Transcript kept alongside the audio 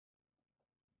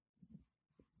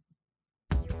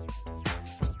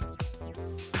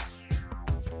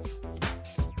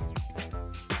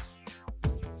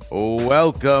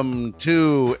Welcome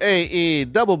to AE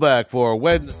Doubleback for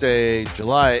Wednesday,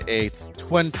 July 8th,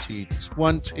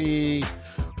 2020.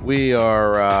 We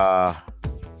are,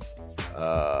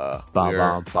 We're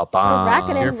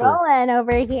rocking and rolling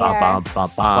over here.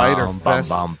 Fighter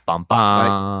Fest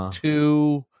Night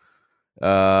 2.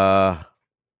 Yeah.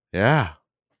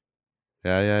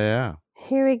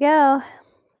 Here we go.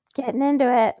 Getting into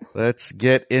it. Let's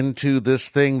get into this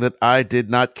thing that I did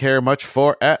not care much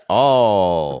for at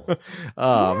all.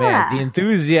 Man, the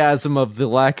enthusiasm of the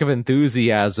lack of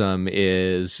enthusiasm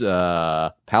is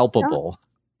palpable.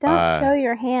 Don't show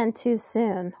your hand too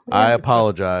soon. I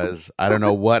apologize. I don't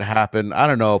know what happened. I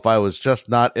don't know if I was just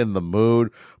not in the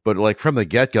mood, but like from the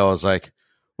get-go, I was like,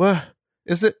 what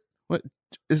is it? What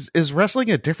is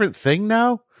wrestling a different thing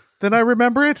now than I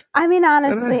remember it? I mean,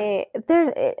 honestly,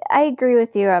 I agree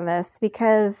with you on this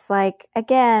because, like,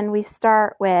 again, we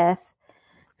start with,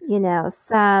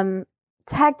 some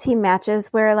tag team matches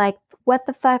where, like, what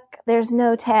the fuck? There's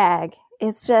no tag.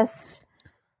 It's just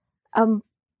a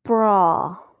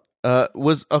brawl.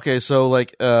 So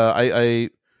like, I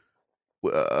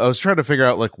was trying to figure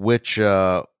out like which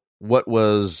what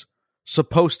was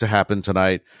supposed to happen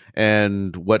tonight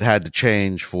and what had to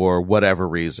change for whatever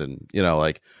reason.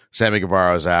 Like Sammy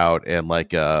Guevara's out and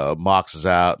like Mox is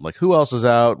out, and like who else is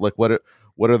out? Like what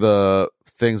are the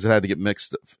things that had to get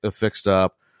fixed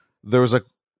up? There was like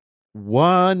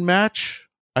one match,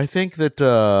 I think,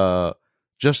 that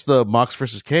just the Mox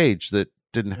versus Cage that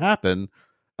didn't happen.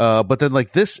 But then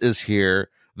like this is here.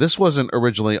 This wasn't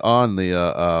originally on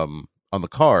the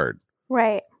card.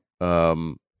 Right.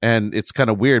 And it's kind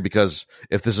of weird because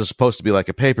if this is supposed to be like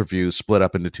a pay-per-view split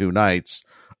up into two nights,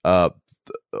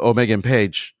 Omega and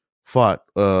Page fought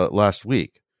last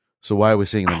week. So why are we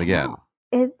seeing them again?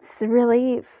 It's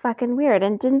really fucking weird.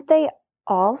 And didn't they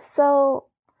also...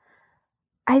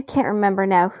 I can't remember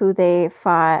now who they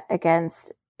fought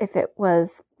against, if it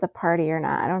was the Party or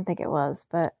not. I don't think it was,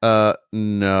 but...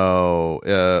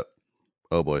 No.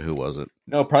 Oh boy, who was it?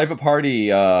 No, Private Party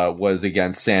was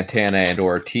against Santana and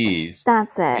Ortiz.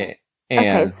 That's it.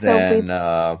 And then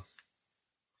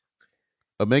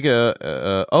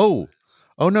Omega. Oh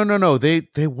no.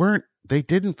 They weren't. They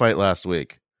didn't fight last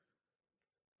week.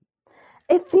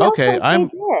 It feels like they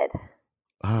did.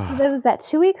 Was that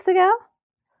 2 weeks ago?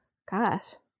 Gosh.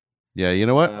 Yeah. You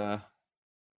know what?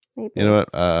 Maybe. You know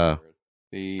what? I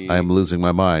am losing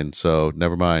my mind. So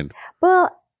never mind.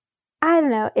 Well, I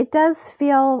don't know. It does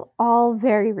feel all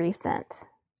very recent.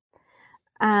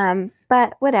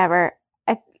 But whatever.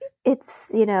 It's,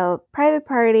 Private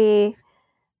Party.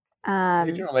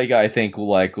 Major Omega, I think,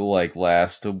 like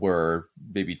last were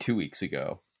maybe 2 weeks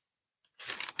ago.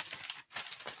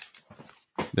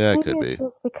 Yeah, it could be. It's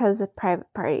just because of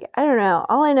Private Party. I don't know.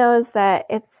 All I know is that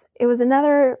it was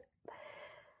another,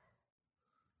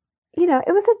 it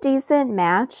was a decent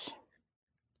match.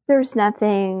 There's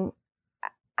nothing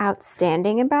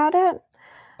outstanding about it.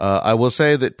 I will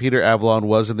say that Peter Avalon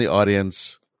was in the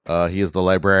audience. He is the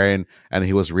librarian, and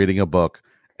he was reading a book,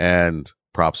 and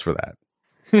props for that.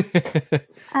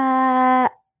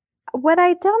 What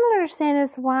I don't understand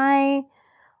is why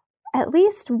at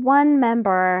least one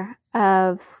member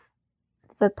of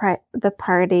the Private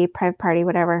Party,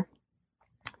 whatever,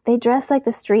 they dress like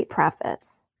the Street Profits.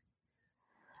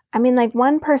 I mean, like,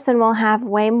 one person will have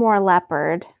way more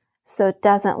leopard, so it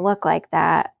doesn't look like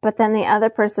that. But then the other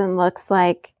person looks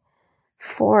like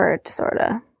Ford, sort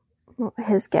of.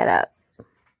 His getup.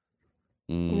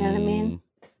 You know what I mean?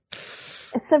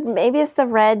 Maybe it's the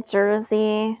red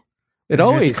jersey.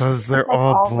 It's because they're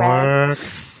all black.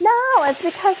 No, it's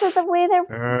because of the way they're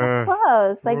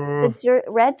clothes. Like the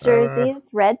red jerseys,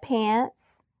 red pants.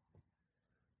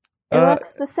 It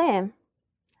looks the same.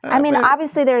 I mean,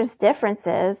 obviously there's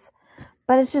differences,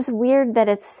 but it's just weird that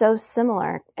it's so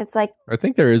similar. It's like, I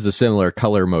think there is a similar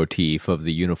color motif of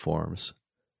the uniforms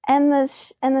and the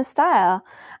style.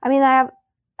 I mean,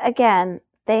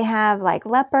 they have like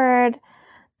leopard.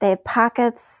 They have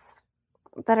pockets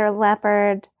that are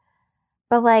leopard,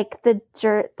 but like the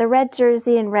red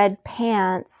jersey and red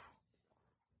pants,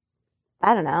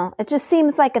 I don't know. It just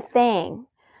seems like a thing,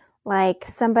 like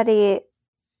somebody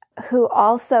who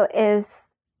also is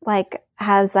like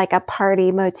has like a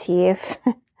party motif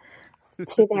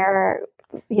to their,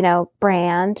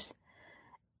 brand.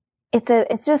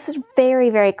 It's just very,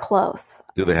 very close.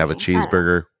 Do they have a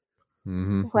cheeseburger?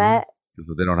 Mm-hmm. What?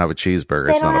 Because they don't have a cheeseburger,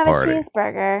 it's not a party. They don't have a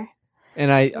cheeseburger.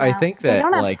 And I think that they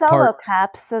don't have like solo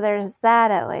cups, so there's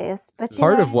that at least. But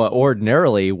part of what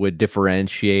ordinarily would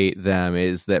differentiate them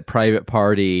is that Private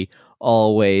Party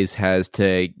always has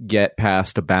to get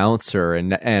past a bouncer,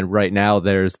 and right now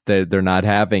they're not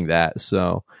having that.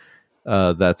 So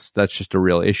that's just a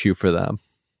real issue for them.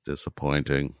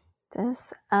 Disappointing.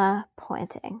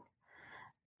 Disappointing.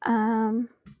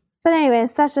 But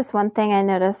anyways, that's just one thing I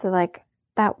noticed. Like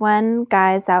that one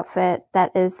guy's outfit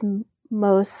that is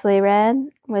mostly red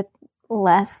with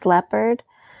less leopard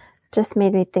just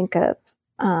made me think of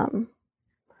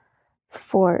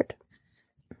Ford.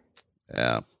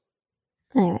 Yeah.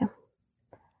 Anyway.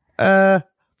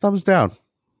 Thumbs down.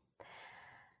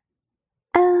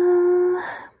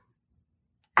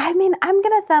 I mean, I'm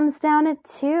gonna thumbs down it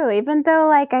too, even though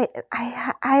like I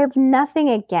have nothing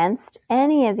against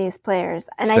any of these players,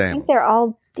 and Same. I think they're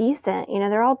all decent. You know,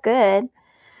 they're all good.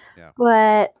 Yeah.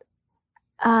 But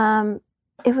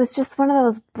it was just one of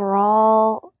those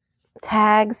brawl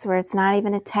tags where it's not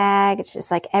even a tag. It's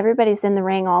just like everybody's in the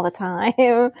ring all the time.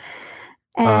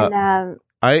 And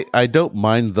I don't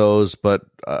mind those, but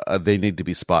they need to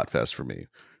be spot fest for me.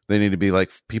 They need to be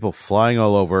like people flying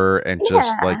all over and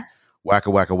just like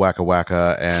wacka wacka wacka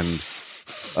wacka, and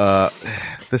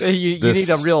you need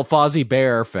a real Fozzie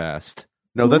Bear fest.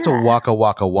 No, that's a waka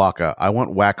waka waka. I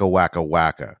want wacka wacka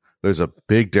wacka. There's a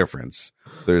big difference.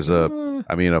 There's a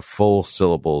full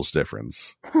syllables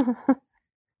difference.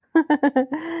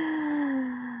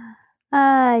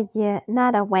 Yeah,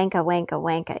 not a wanka wanka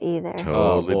wanka either.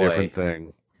 Totally different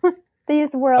thing.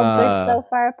 These worlds are so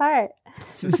far apart.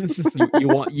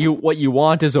 What you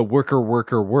want is a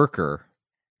worker.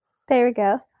 There we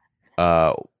go.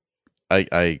 I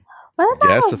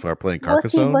guess if we're playing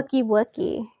Carcassonne. Wookie.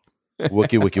 Wookie. What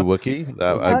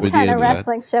kind of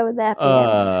wrestling show would that be?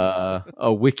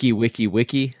 A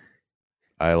wiki.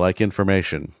 I like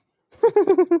information.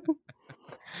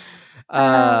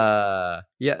 I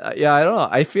don't know.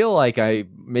 I feel like I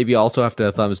maybe also have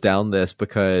to thumbs down this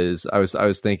because I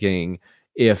was thinking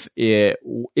if it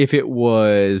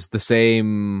was the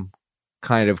same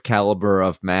kind of caliber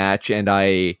of match and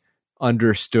I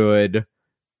understood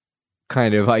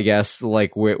kind of, I guess,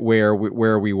 like where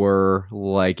we were,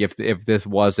 like if this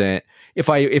wasn't, if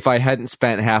I hadn't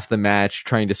spent half the match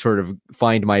trying to sort of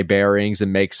find my bearings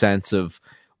and make sense of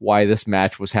why this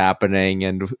match was happening,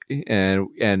 and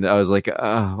I was like,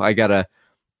 oh, I gotta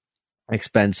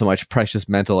expend so much precious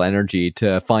mental energy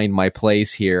to find my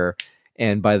place here,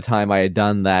 and by the time I had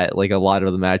done that, like a lot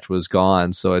of the match was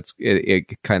gone, so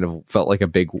it kind of felt like a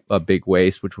big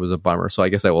waste, which was a bummer. So I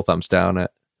guess I will thumbs down it.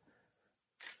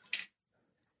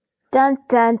 Dun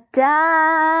dun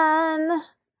dun.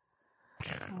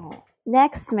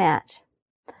 Next match,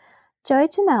 Joey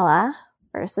Janela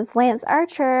versus Lance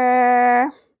Archer.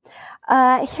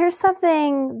 Here's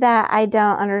something that I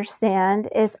don't understand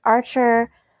is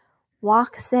Archer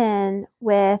walks in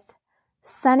with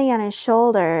Sunny on his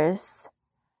shoulders,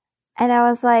 and I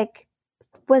was like,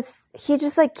 was he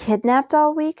just like kidnapped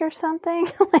all week or something?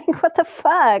 Like, what the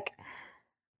fuck?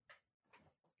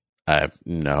 I have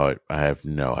no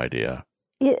idea.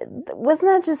 Wasn't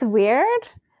that just weird?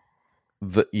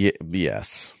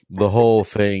 Yes, the whole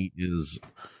thing is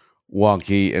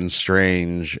wonky and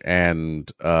strange,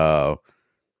 and I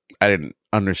didn't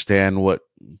understand what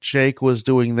Jake was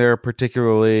doing there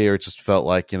particularly, or it just felt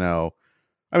like,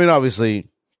 obviously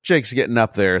Jake's getting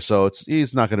up there, so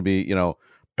he's not going to be,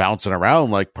 bouncing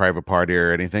around like Private Party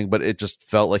or anything, but it just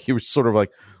felt like he was sort of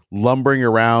like lumbering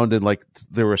around, and like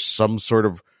there was some sort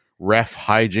of ref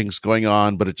hijinks going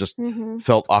on, but it just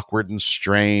felt awkward and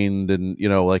strained, and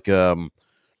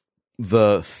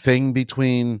the thing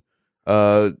between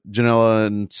Janela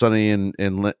and Sunny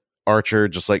and Archer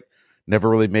just like never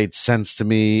really made sense to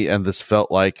me, and this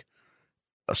felt like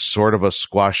a sort of a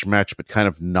squash match, but kind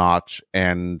of not,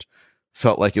 and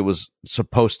felt like it was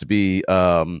supposed to be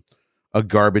a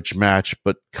garbage match,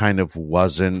 but kind of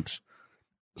wasn't.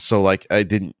 So like I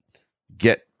didn't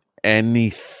get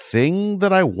anything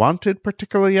that I wanted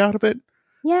particularly out of it.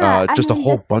 Yeah, just a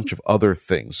whole bunch of other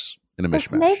things in a mishmash.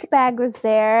 The snake bag was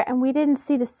there, and we didn't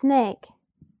see the snake.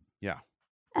 Yeah.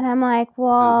 And I'm like,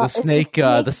 well,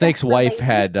 the snake's wife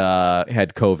had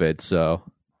COVID, so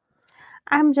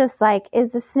I'm just like,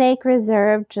 is the snake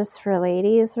reserved just for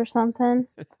ladies or something?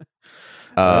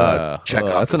 That's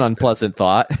an unpleasant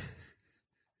thought.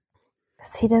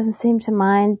 'Cause he doesn't seem to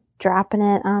mind dropping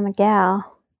it on the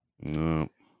gal. No.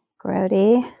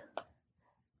 Grody.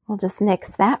 We'll just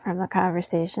nix that from the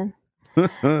conversation.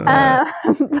 But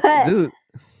go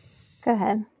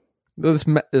ahead.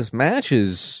 This match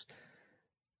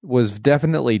was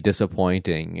definitely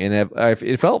disappointing, and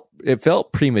it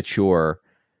felt premature.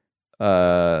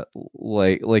 Like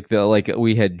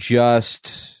we had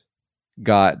just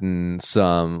gotten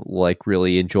some like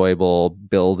really enjoyable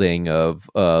building of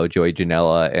Joey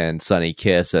Janela and Sunny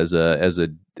Kiss as a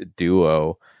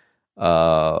duo,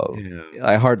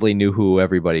 I hardly knew who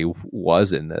everybody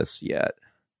was in this yet.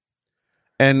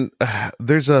 And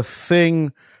there's a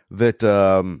thing that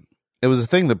it was a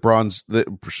thing that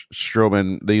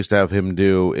Strowman, they used to have him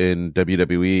do in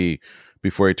WWE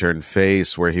before he turned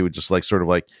face, where he would just like sort of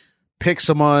like pick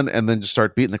someone and then just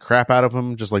start beating the crap out of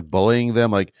them, just like bullying them,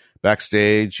 like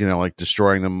backstage, like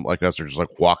destroying them, like as they're just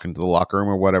like walking to the locker room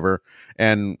or whatever.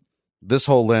 And this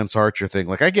whole Lance Archer thing,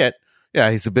 like I get, yeah,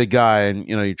 he's a big guy and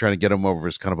you're trying to get him over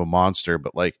as kind of a monster,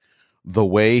 but like the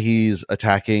way he's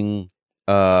attacking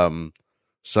Sonny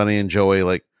and Joey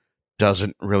like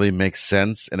doesn't really make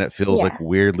sense, and it feels like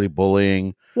weirdly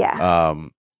bullying. Yeah.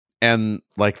 And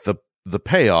like the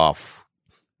payoff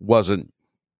wasn't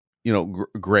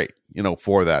great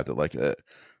for that like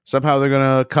somehow they're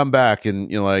gonna come back and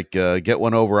get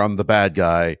one over on the bad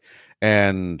guy,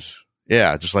 and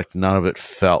just like none of it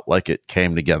felt like it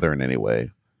came together in any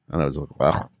way, and I was like,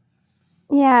 wow.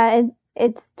 Yeah,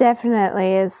 it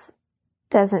definitely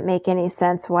doesn't make any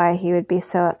sense why he would be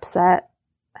so upset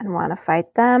and want to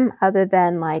fight them, other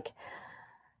than like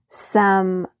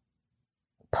some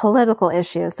political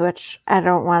issues, which I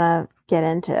don't want to get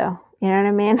into. You know what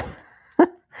I mean?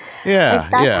 Yeah,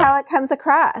 like that's how it comes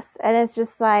across, and it's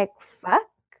just like, fuck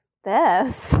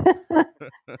this. I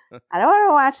don't want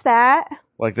to watch that.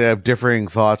 Like they have differing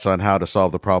thoughts on how to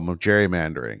solve the problem of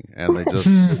gerrymandering, and they just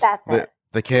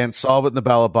they can't solve it in the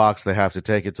ballot box. They have to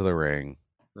take it to the ring.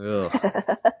 Ugh.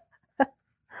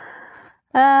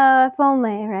 If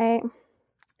only, right?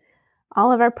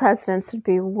 All of our presidents would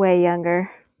be way younger,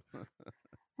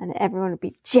 and everyone would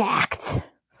be jacked.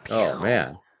 Oh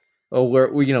man! Oh,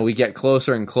 we get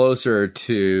closer and closer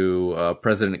to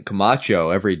President Camacho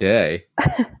every day.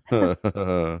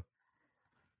 Wasn't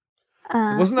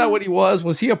that what he was?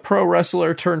 Was he a pro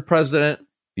wrestler turned president?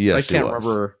 Yes, I can't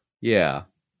remember. Yeah.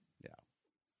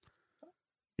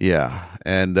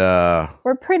 And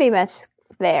we're pretty much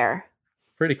there.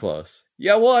 Pretty close.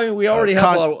 Yeah, well, I mean, we already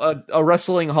have a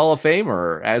wrestling Hall of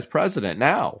Famer as president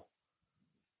now.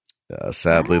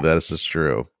 Sadly, that is just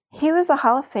true. He was a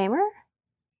Hall of Famer?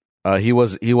 He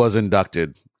was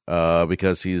inducted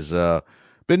because he's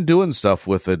been doing stuff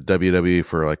with the WWE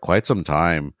for like quite some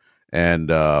time,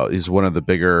 and he's one of the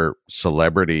bigger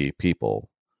celebrity people.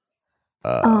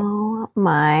 Oh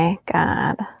my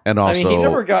God! And also, I mean, he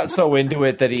never got so into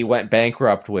it that he went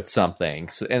bankrupt with something,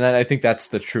 and I think that's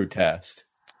the true test.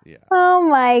 Yeah. Oh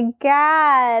my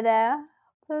God!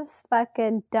 This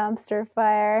fucking dumpster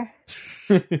fire.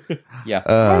 Yeah.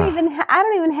 I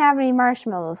don't even have any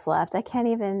marshmallows left. I can't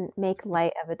even make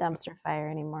light of a dumpster fire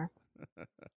anymore.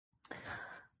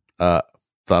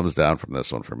 Thumbs down from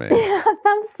this one for me.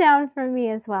 Thumbs down for me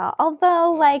as well.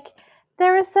 Although, like,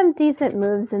 there were some decent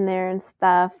moves in there and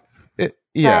stuff.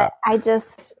 Yeah.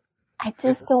 But I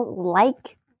just don't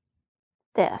like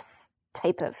this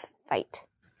type of fight.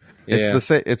 Yeah. It's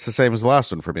the same as the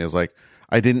last one for me. It was like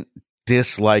I didn't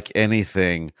dislike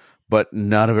anything, but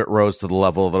none of it rose to the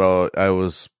level that I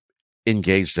was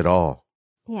engaged at all.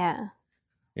 Yeah.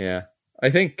 Yeah.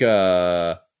 I think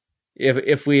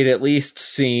if we'd at least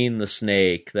seen the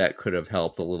snake, that could have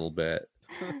helped a little bit.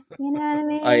 You know what I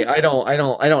mean?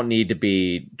 I don't need to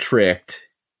be tricked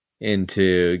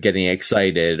into getting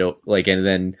excited, like,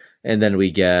 and then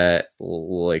we get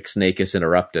like Snakeus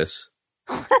Interruptus.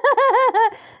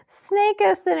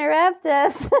 Snakeus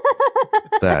Interruptus.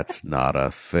 That's not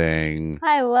a thing.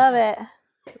 I love it.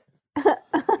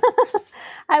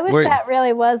 I wish that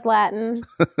really was Latin.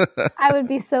 I would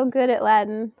be so good at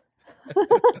Latin.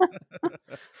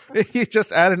 You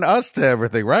just add an us to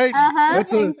everything, right?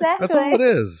 Exactly. That's all it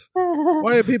is.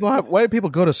 Why do people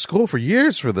go to school for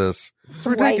years for this? It's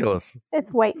ridiculous.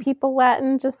 It's white people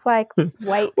Latin, just like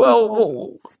white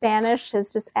people Spanish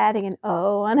is just adding an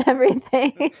O on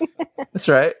everything. That's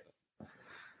right.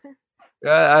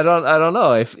 I don't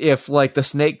know if like the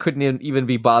snake couldn't even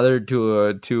be bothered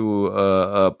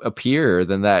to appear,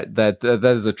 then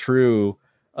that is a true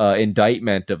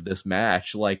indictment of this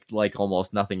match, like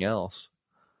almost nothing else.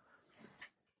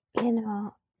 You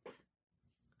know,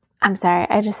 I'm sorry,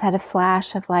 I just had a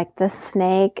flash of like the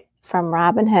snake from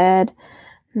Robin Hood,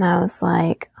 and I was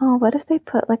like, oh, what if they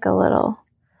put like a little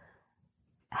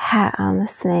hat on the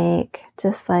snake,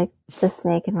 just like the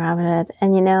snake in Robin Hood?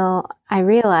 And I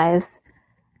realized.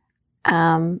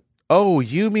 Oh,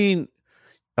 you mean?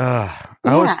 I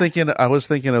was thinking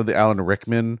of the Alan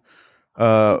Rickman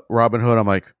Robin Hood. I'm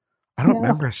like, I don't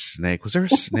remember a snake. Was there a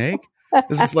snake?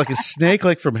 Is this like a snake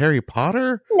like from Harry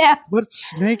Potter? No. What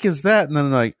snake is that? And then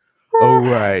I'm like, oh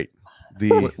right.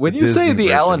 When you say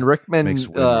the Alan Rickman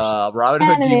Robin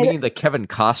Hood, do you mean the Kevin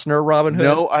Costner Robin Hood?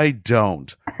 No, I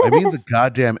don't. I mean the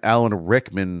goddamn Alan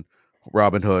Rickman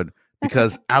Robin Hood,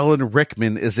 because Alan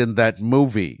Rickman is in that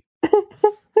movie.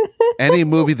 Any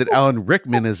movie that Alan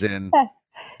Rickman is in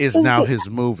is now his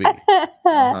movie.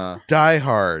 Die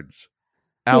Hard's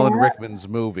Alan Rickman's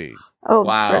movie. Oh,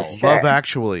 Wow. for sure. Love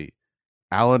Actually,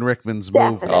 Alan Rickman's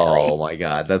Definitely. movie. Oh my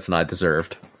God, that's not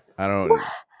deserved. I don't.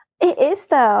 It is,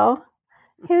 though.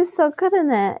 He was so good in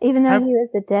it, even though he was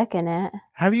a dick in it.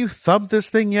 Have you thumbed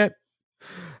this thing yet?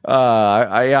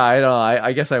 I don't.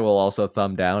 I guess I will also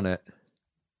thumb down it.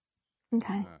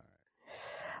 Okay.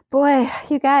 Boy,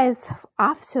 you guys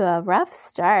off to a rough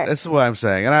start. This is what I'm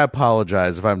saying, and I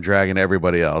apologize if I'm dragging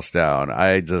everybody else down.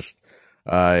 I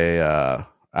don't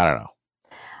know.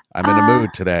 I'm in a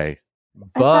mood today.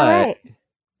 But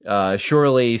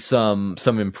surely some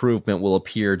improvement will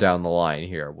appear down the line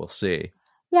here. We'll see.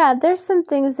 Yeah, there's some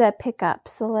things that pick up,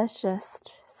 so let's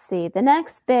just see. The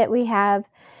next bit we have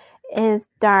is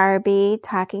Darby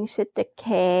talking shit to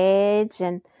Cage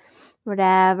and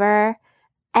whatever,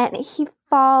 and he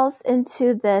falls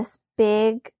into this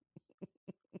big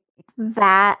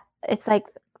vat. It's like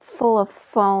full of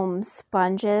foam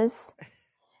sponges,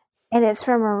 and it's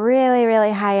from really,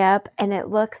 really high up, and it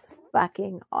looks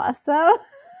fucking awesome.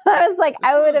 I was like,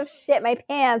 I would have shit my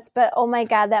pants, but oh my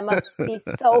God, that must be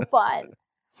so fun.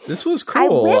 This was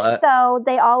cool. I wish, though,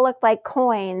 they all looked like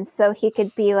coins, so he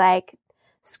could be like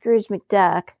Scrooge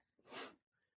McDuck.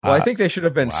 Well, I think they should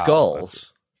have been wow.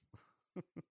 skulls.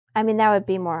 I mean, that would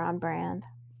be more on brand.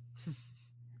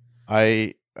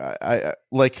 I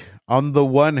like, on the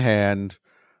one hand,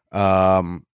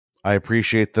 I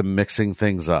appreciate them mixing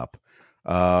things up.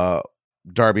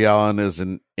 Darby Allin is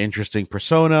an interesting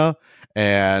persona,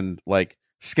 and like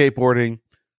skateboarding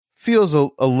feels a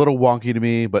little wonky to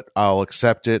me, but I'll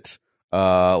accept it.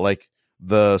 Like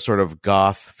the sort of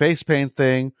goth face paint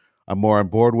thing, I'm more on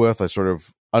board with. I sort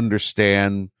of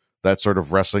understand that sort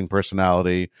of wrestling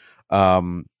personality.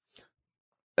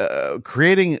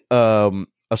 Creating a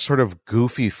sort of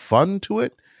goofy fun to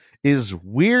it is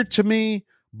weird to me,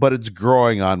 but it's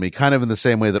growing on me, kind of in the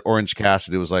same way that Orange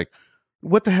Cassidy was like,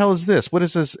 what the hell is this? What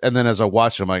is this? And then as I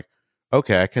watch it, I'm like,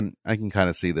 okay, I can kind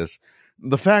of see this.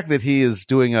 The fact that he is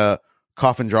doing a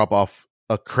coffin drop off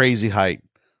a crazy height,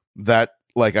 that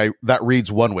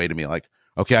reads one way to me. Like,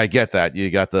 okay, I get that. You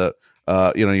got the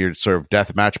your sort of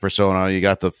death match persona, you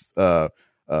got the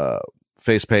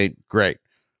face paint, great.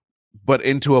 But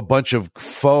into a bunch of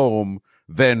foam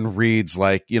then reads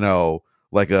like,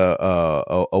 like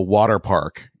a water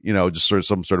park, just sort of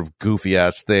some sort of goofy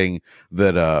ass thing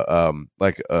that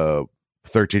like a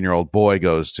 13-year-old boy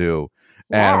goes to.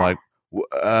 Yeah. And I'm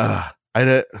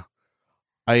like,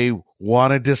 I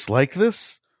want to dislike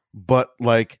this, but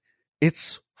like,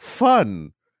 it's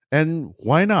fun, and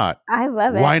why not? I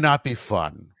love it. Why not be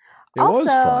fun? It was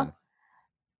fun.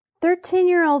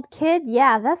 13-year-old kid,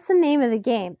 yeah, that's the name of the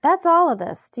game. That's all of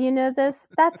this. Do you know this?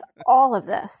 That's all of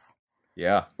this.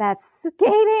 Yeah. That's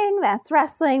skating, that's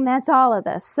wrestling, that's all of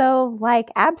this. So, like,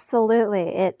 absolutely,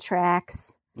 it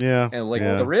tracks. Yeah. And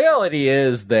the reality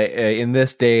is that in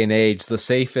this day and age, the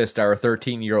safest our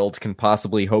 13-year-olds can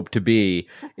possibly hope to be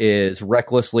is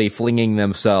recklessly flinging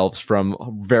themselves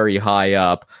from very high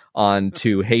up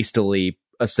onto hastily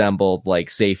assembled like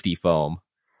safety foam.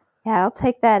 Yeah, I'll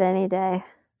take that any day.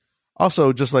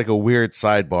 Also, just like a weird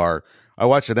sidebar, I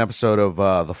watched an episode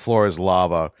of The Floor is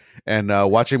Lava, and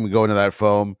watching them go into that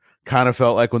foam kind of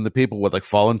felt like when the people would like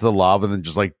fall into the lava and then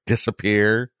just like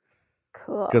disappear.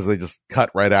 Cool. Because they just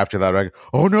cut right after that. Like,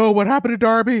 oh no, what happened to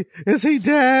Darby? Is he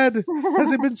dead?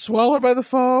 Has he been swallowed by the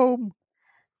foam?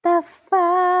 The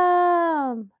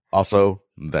foam. Also,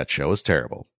 that show is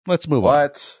terrible. Let's move on.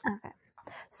 What? Okay.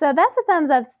 So that's a thumbs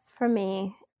up for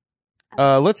me.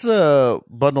 Let's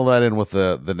bundle that in with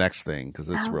the next thing, because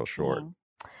it's real short.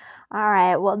 All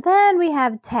right. Well, then we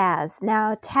have Taz.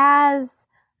 Now, Taz,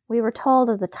 we were told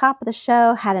at the top of the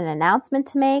show, had an announcement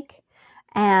to make.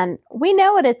 And we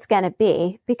know what it's going to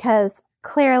be, because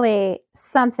clearly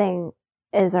something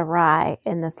is awry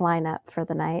in this lineup for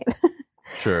the night.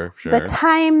 Sure. The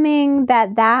timing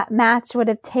that match would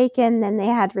have taken, and they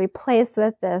had replaced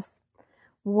with this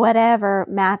whatever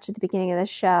match at the beginning of the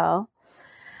show.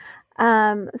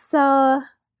 So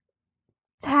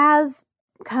Taz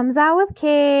comes out with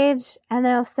Cage, and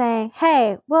they'll say,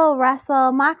 hey, we'll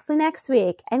wrestle Moxley next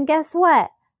week. And guess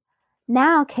what?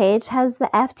 Now Cage has the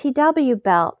FTW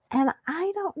belt, and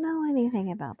I don't know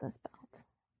anything about this belt.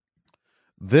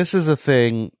 This is a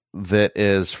thing that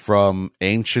is from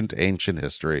ancient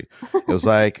history. It was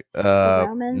like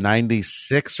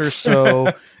 96 or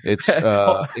so. It's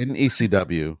in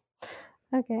ECW.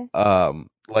 Okay.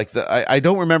 Like I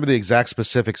don't remember the exact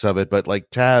specifics of it, but like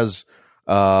Taz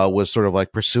was sort of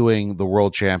like pursuing the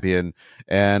world champion,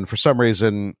 and for some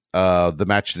reason the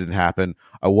match didn't happen.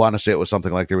 I want to say it was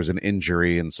something like there was an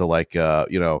injury, and so like they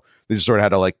just sort of had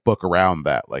to like book around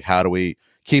that. Like, how do we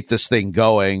keep this thing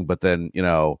going, but then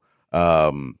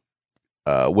without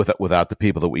the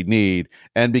people that we need?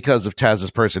 And because of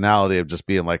Taz's personality of just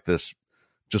being like this,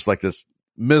 just like this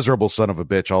miserable son of a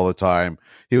bitch all the time,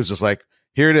 he was just like,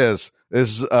 here it is.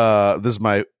 This is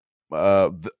my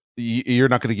you're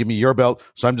not going to give me your belt,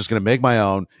 so I'm just going to make my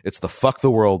own. It's the fuck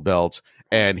the world belt,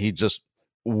 and he just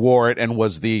wore it and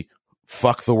was the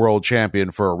fuck the world champion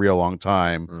for a real long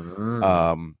time.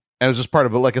 And it was just part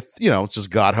of it, like it just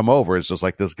got him over. It's just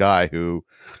like this guy who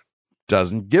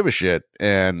doesn't give a shit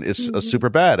and is a super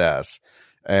badass.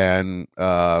 And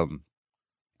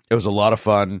it was a lot of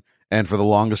fun. And for the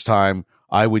longest time,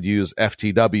 I would use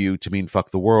FTW to mean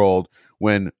fuck the world,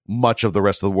 when much of the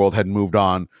rest of the world had moved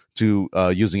on to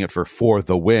using it for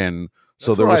the win.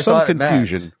 So there was some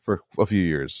confusion for a few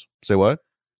years. Say what?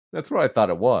 That's what I thought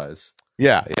it was.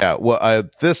 Yeah. Well,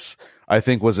 this, I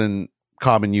think, was in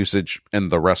common usage in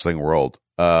the wrestling world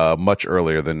much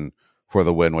earlier than for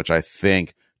the win, which I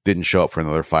think didn't show up for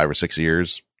another 5 or 6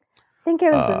 years. I think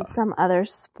it was in some other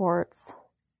sports.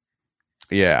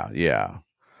 Yeah.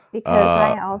 Because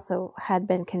I also had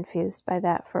been confused by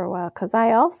that for a while. Because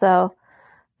I also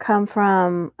come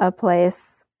from a place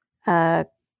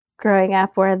growing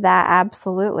up where that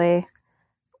absolutely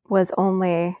was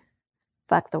only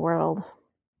fuck the world.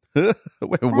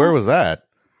 Where was that?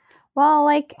 Well,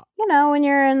 like, when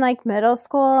you're in like middle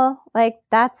school, like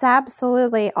that's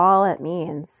absolutely all it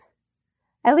means.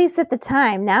 At least at the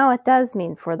time. Now it does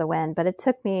mean for the win, but it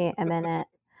took me a minute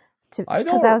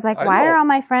because I was like, why are all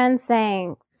my friends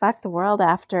saying fuck the world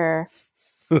after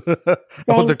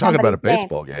well, they're talking about a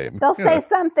baseball game. They'll say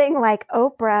something like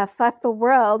Oprah, fuck the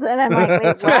world. And I'm like,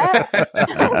 wait, what? It's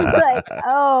like,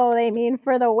 oh, they mean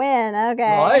for the win.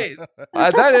 Okay.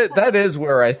 That is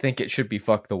where I think it should be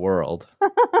fuck the world.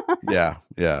 Yeah.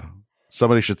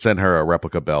 Somebody should send her a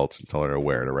replica belt and tell her to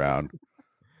wear it around.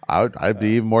 I'd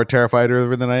be even more terrified of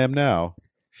her than I am now.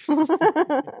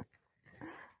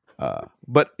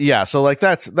 But yeah, so like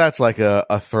that's like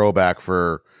a throwback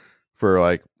for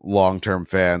like long-term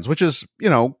fans, which is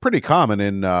pretty common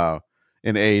in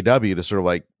AEW to sort of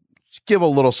like give a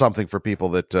little something for people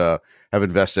that have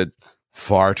invested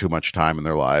far too much time in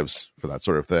their lives for that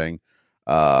sort of thing.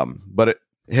 But it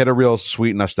hit a real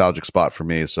sweet nostalgic spot for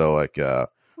me, so like I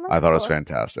thought it was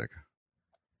fantastic.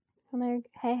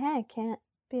 Hey, can't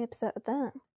be upset with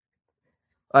that.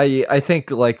 I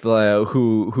think like the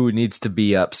who needs to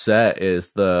be upset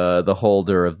is the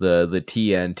holder of the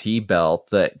TNT belt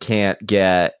that can't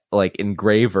get like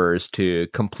engravers to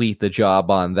complete the job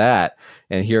on that,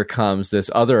 and here comes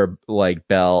this other like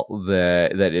belt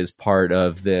that is part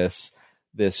of this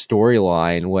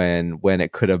storyline when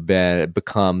it could have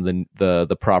become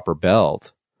the proper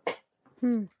belt.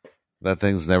 That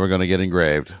thing's never going to get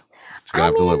engraved. You're gonna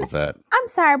have to live with that. I'm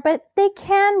sorry, but they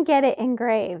can get it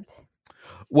engraved.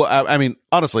 Well, I mean,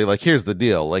 honestly, like, here's the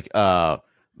deal. Like,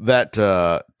 that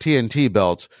TNT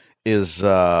belt is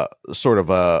sort of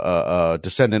a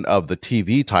descendant of the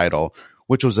TV title,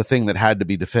 which was a thing that had to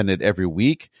be defended every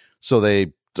week. So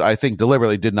they, I think,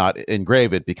 deliberately did not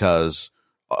engrave it because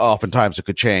oftentimes it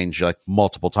could change like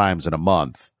multiple times in a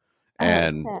month.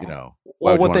 And,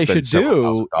 well, what they should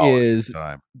do is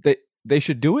they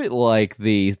should do it like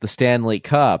the Stanley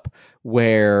Cup,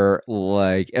 where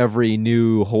like every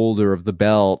new holder of the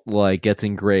belt like gets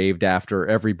engraved after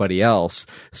everybody else,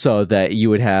 so that you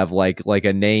would have like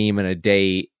a name and a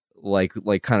date like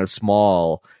kind of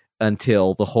small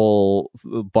until the whole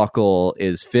buckle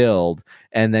is filled,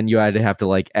 and then you had to have to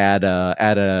like add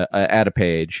a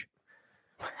page.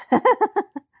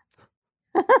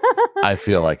 I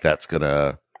feel like that's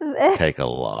gonna take a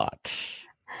lot.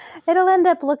 It'll end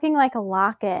up looking like a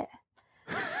locket.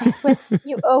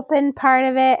 You open part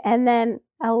of it, and then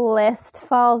a list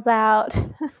falls out.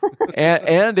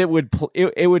 and it would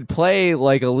play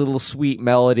like a little sweet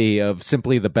melody of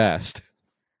 "Simply the Best."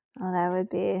 Oh, that would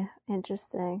be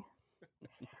interesting.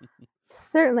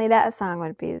 Certainly, that song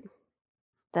would be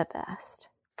the best.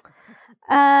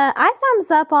 I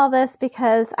thumbs up all this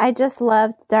because I just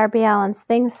loved Darby Allin's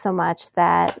thing so much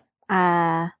that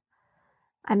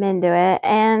I'm into it.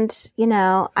 And,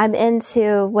 I'm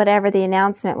into whatever the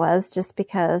announcement was, just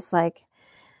because, like,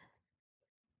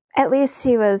 at least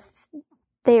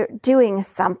they're doing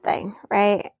something,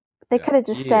 right? They could have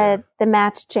just said the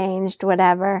match changed,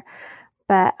 whatever.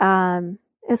 But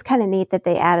it was kind of neat that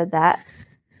they added that.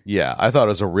 Yeah, I thought it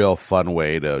was a real fun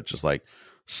way to just like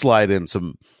slide in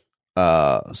some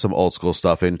some old school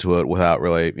stuff into it without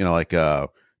really, like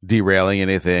derailing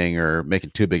anything or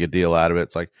making too big a deal out of it.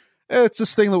 It's like, it's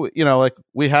this thing that like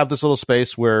we have this little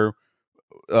space where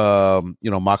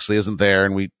Moxley isn't there,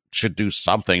 and we should do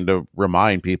something to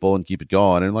remind people and keep it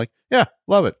going. And like, yeah,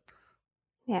 love it.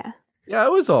 Yeah. Yeah,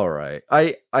 it was all right.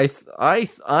 I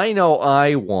know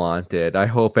I wanted. I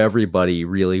hope everybody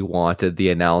really wanted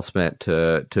the announcement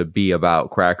to be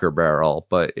about Cracker Barrel,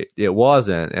 but it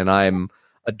wasn't, and I'm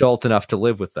adult enough to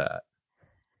live with that.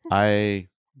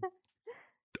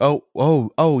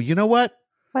 Oh, you know what?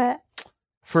 What?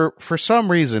 For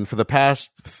some reason, for the past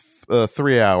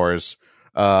 3 hours,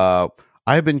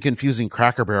 I've been confusing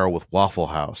Cracker Barrel with Waffle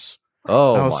House.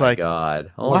 Oh my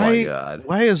god! My god!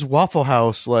 Why is Waffle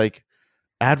House like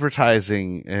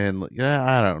advertising? And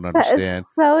I don't understand. That is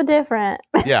so different.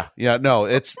 yeah. No,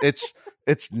 it's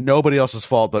nobody else's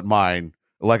fault but mine.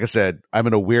 Like I said, I'm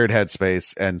in a weird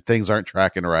headspace and things aren't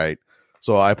tracking right.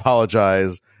 So I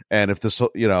apologize. And if this,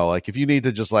 if you need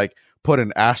to just like put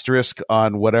an asterisk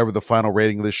on whatever the final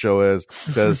rating of this show is,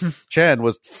 because Chen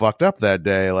was fucked up that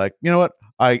day. Like, you know what?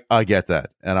 I get that,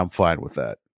 and I'm fine with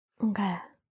that. Okay.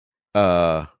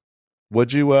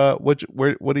 What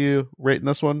are you rating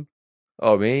this one?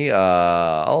 Oh, me?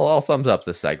 I'll thumbs up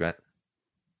this segment.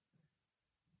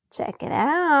 Check it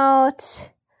out.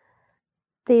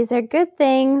 These are good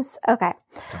things. Okay.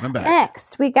 Coming back.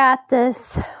 Next, we got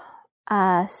this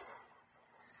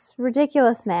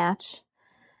ridiculous match.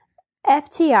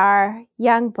 FTR,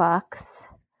 Young Bucks,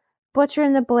 Butcher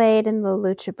and the Blade, and the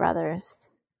Lucha Brothers.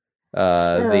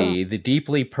 The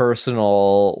deeply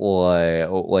personal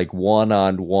like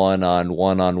one-on-one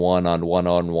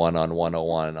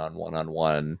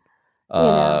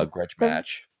grudge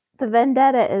match. The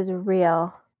vendetta is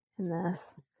real in this.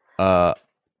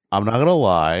 I'm not gonna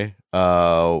lie.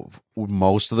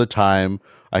 Most of the time,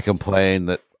 I complain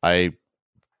that I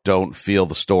don't feel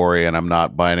the story and I'm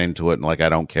not buying into it, and like I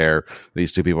don't care.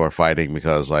 These two people are fighting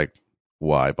because like,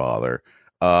 why bother?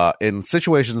 In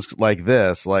situations like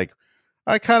this, like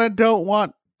I kind of don't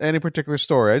want any particular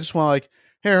story. I just want like,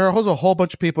 here's a whole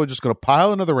bunch of people just gonna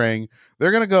pile into the ring.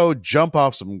 They're gonna go jump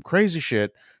off some crazy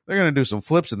shit. They're gonna do some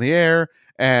flips in the air.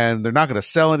 And they're not going to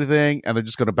sell anything, and they're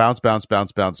just going to bounce, and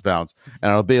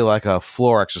it'll be like a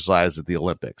floor exercise at the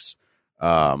Olympics.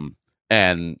 And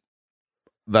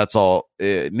that's all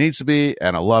it needs to be,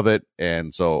 and I love it.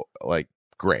 And so, like,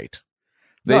 great.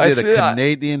 They did a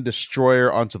Canadian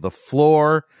destroyer onto the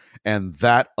floor, and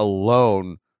that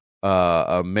alone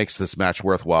makes this match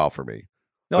worthwhile for me.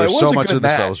 No, there's so much of this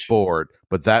match. I was bored,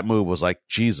 but that move was like,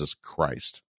 Jesus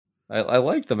Christ. I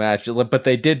like the match, but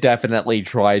they did definitely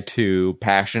try to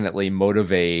passionately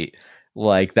motivate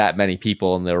like that many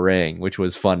people in the ring, which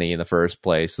was funny in the first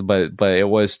place. But it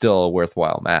was still a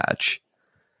worthwhile match.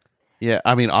 Yeah,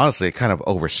 I mean, honestly, it kind of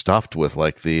overstuffed with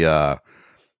like the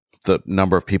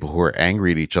number of people who were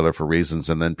angry at each other for reasons,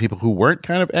 and then people who weren't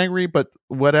kind of angry, but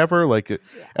whatever. Like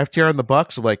FTR and the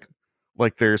Bucks, like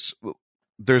there's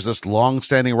this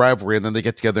long-standing rivalry, and then they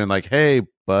get together and like, hey,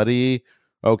 buddy.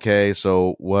 Okay,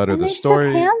 so what are the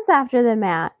stories? They shook hands after the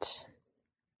match.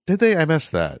 Did they? I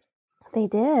missed that. They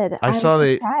did. I saw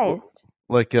they surprised.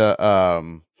 Like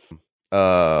one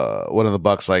of the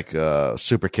Bucks like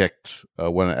super kicked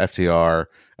one of FTR.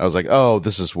 I was like, oh,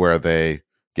 this is where they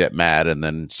get mad and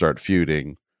then start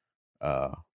feuding.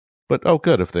 But oh,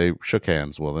 good, if they shook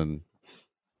hands, well then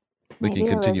we can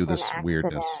continue this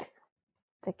weirdness.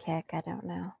 The kick, I don't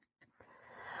know.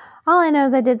 All I know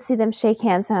is I did see them shake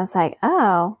hands, and I was like,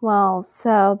 oh, well,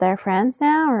 so they're friends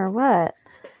now, or what?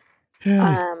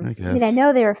 Yeah, I guess. I mean, I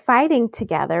know they were fighting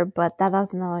together, but that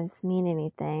doesn't always mean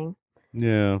anything.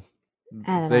 Yeah.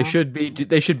 I don't know.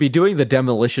 They should be doing the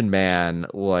Demolition Man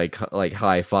like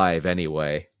high five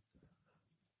anyway.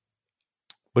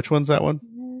 Which one's that one?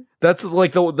 That's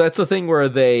like that's the thing where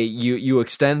you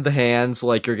extend the hands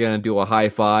like you're gonna do a high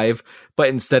five, but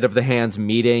instead of the hands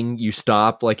meeting, you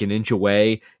stop like an inch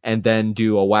away and then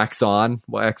do a wax on,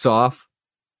 wax off.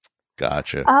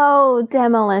 Gotcha. Oh,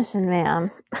 Demolition Man,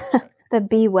 the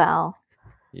Be Well.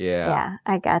 Yeah,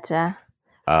 I gotcha.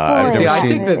 I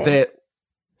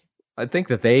think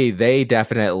that they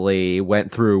definitely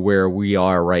went through where we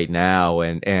are right now,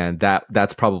 and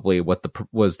that's probably what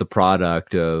was the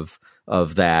product of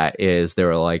that is they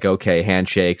were like, okay,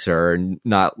 handshakes are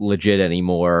not legit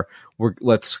anymore.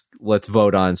 Let's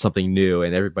vote on something new,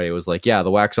 and everybody was like, yeah,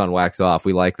 the wax on, wax off.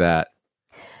 We like that.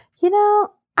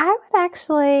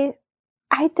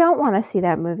 I don't want to see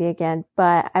that movie again,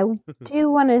 but I do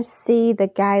want to see the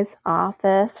Guy's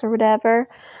Office or whatever.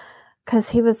 because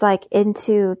he was like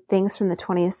into things from the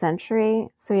 20th century.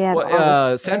 So he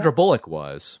had Sandra Bullock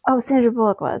was. Oh, Sandra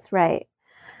Bullock was, right.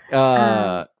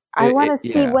 Uh, I want to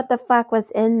see yeah. what the fuck was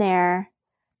in there,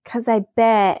 because I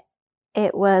bet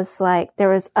it was like there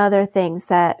was other things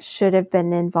that should have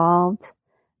been involved,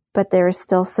 but there were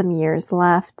still some years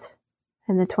left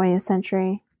in the 20th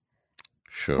century.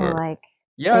 Sure. So like,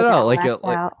 Yeah, they no, got like left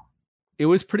out. it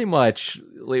was pretty much,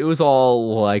 it was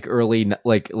all like early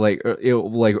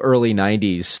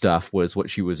 90s stuff was what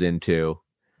she was into.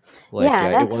 Like, Yeah,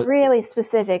 that's really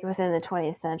specific within the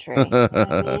 20th century. You know what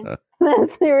I mean?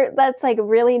 That's like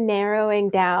really narrowing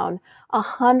down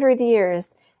 100 years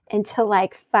into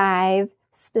like 5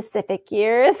 specific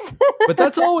years. But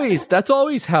that's always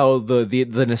how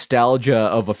the nostalgia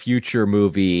of a future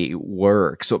movie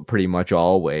works, pretty much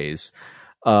always.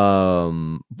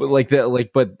 But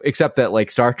except that like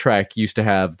Star Trek used to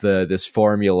have this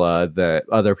formula that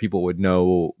other people would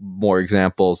know more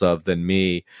examples of than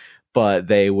me, but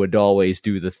they would always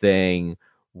do the thing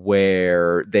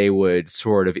where they would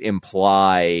sort of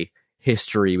imply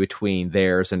history between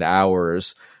theirs and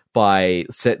ours by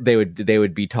they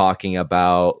would be talking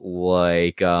about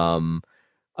like a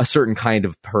certain kind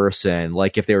of person.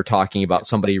 Like if they were talking about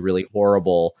somebody really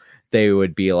horrible, they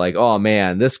would be like, "Oh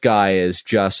man, this guy is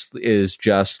just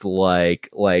like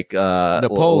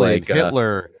Napoleon,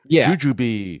 Hitler, yeah.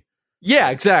 Jujubee." Yeah,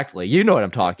 exactly. You know what I'm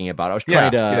talking about. I was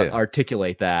trying to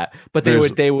articulate that, but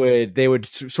they would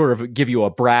sort of give you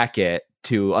a bracket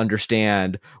to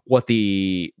understand what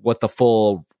the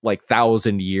full like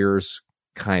 1,000 years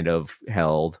kind of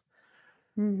held.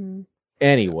 Mm-hmm.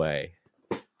 Anyway,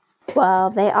 well,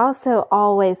 they also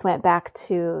always went back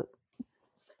to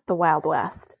the Wild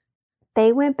West.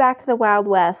 They went back to the Wild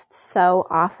West so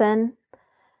often.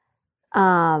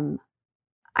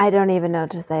 I don't even know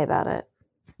what to say about it.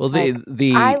 Well,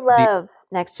 I love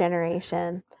Next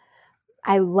Generation.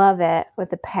 I love it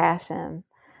with a passion.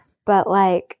 But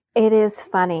like, it is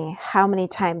funny how many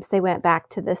times they went back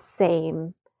to the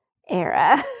same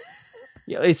era.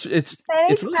 Yeah, it's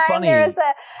really funny.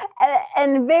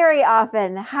 And very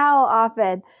often, how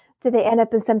often did they end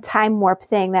up in some time warp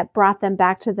thing that brought them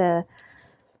back to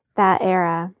that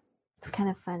era? It's kind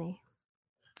of funny.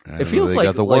 It feels they like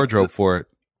got the wardrobe for it.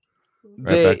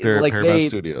 Right back there at Paramount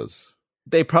Studios.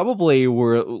 They probably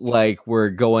were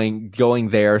going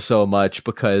there so much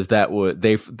because that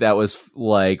was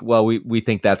like, well, we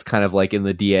think that's kind of like in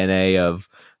the DNA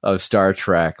of Star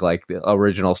Trek. Like the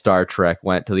original Star Trek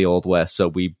went to the Old West, so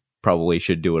we probably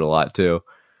should do it a lot too.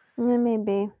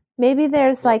 Maybe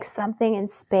there's like something in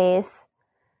space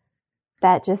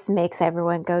that just makes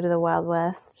everyone go to the Wild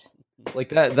West. Like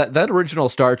that original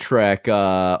Star Trek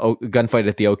gunfight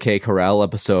at the OK Corral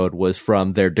episode was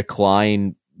from their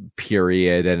decline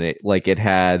period, and it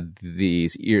had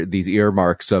these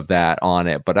earmarks of that on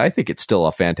it, but I think it's still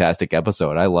a fantastic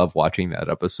episode. I love watching that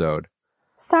episode.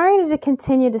 Sorry to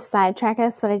continue to sidetrack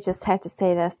us, but I just have to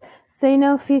say this. So you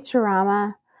know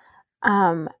Futurama,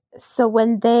 so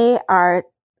when the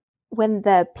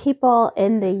people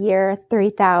in the year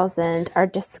 3000 are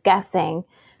discussing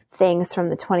things from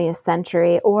the 20th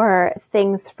century or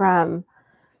things from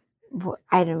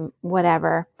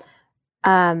whatever,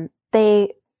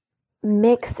 they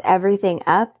mix everything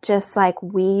up just like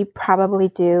we probably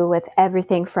do with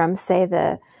everything from, say,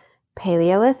 the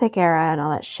Paleolithic era and all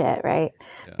that shit, right?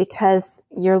 Yeah. Because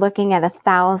you're looking at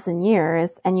 1,000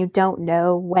 years and you don't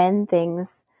know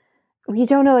you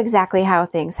don't know exactly how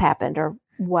things happened or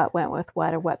what went with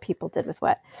what or what people did with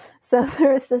what. So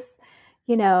there's this,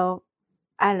 I don't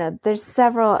know, there's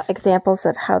several examples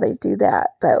of how they do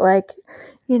that, but like,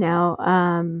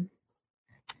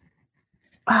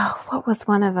 what was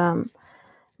one of them?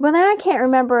 Well, now I can't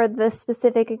remember the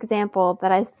specific example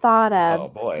that I thought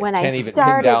of when I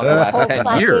started the last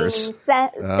 10 years.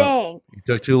 Thing. You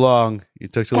took too long.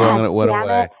 And it went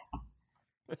away.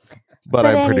 But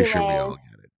I'm pretty sure we all get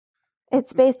it.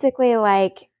 It's basically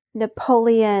like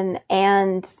Napoleon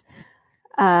and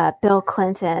Bill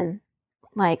Clinton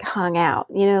like hung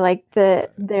out. Like the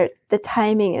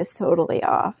timing is totally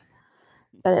off.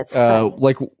 But it's funny.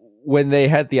 Like when they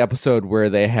had the episode where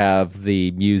they have the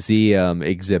museum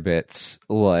exhibits,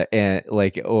 and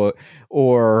like or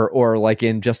like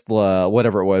in just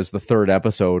whatever it was, the third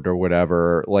episode or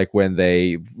whatever, like when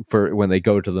they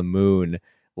go to the moon,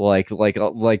 like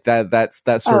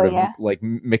that's sort of like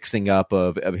mixing up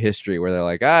of history where they're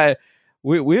like,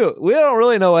 we don't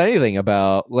really know anything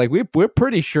about, like, we're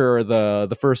pretty sure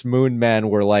the first moon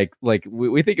men were like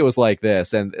we think it was like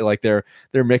this, and like they're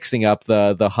mixing up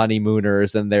the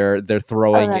honeymooners, and they're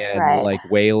throwing in like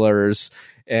whalers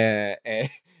and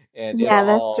yeah,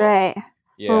 that's right.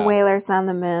 We're whalers on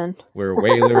the moon. We're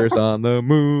whalers on the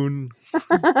moon.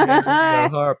 A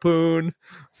harpoon,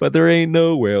 but there ain't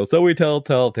no whale, so we tell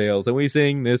tales and we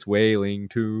sing this whaling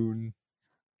tune.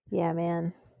 Yeah,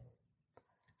 man.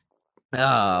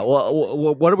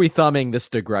 Well, what are we thumbing this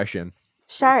digression?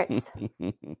 Sharks.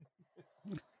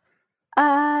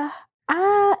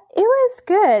 It was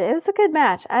good. It was a good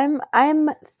match. I'm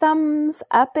thumbs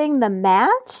upping the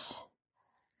match.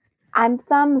 I'm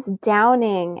thumbs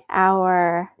downing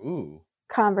our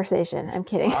conversation. I'm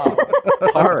kidding. Wow.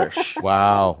 Harsh.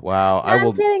 Wow.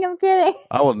 I'm kidding.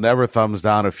 I will never thumbs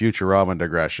down a Futurama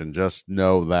digression. Just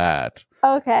know that.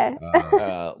 Okay.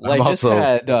 Like I'm also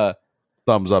had,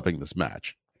 thumbs upping this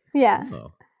match. Yeah.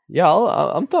 Oh. Yeah,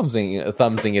 I'm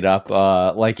thumbsing it up.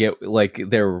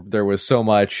 There was so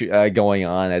much going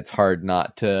on. It's hard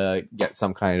not to get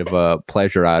some kind of a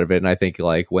pleasure out of it. And I think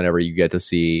like whenever you get to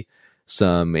see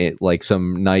some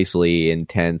nicely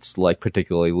intense, like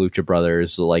particularly Lucha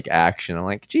Brothers like action, I'm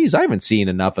like, geez, I haven't seen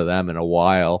enough of them in a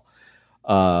while.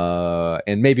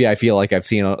 And maybe I feel like I've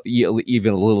seen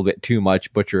even a little bit too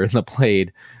much Butcher and the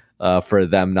Blade. For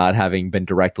them not having been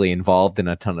directly involved in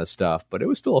a ton of stuff, but it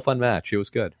was still a fun match. It was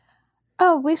good.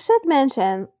 Oh, we should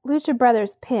mention Lucha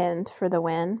Brothers pinned for the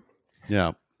win.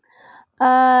 Yeah.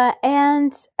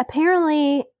 And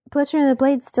apparently Butcher and the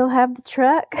Blade still have the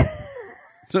truck.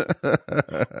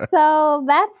 So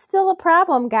that's still a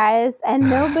problem, guys.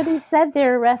 And nobody said they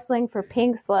were wrestling for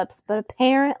pink slips, but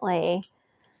apparently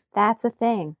that's a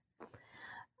thing.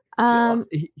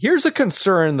 Here's a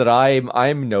concern that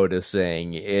I'm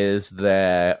noticing is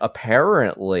that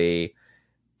apparently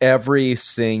every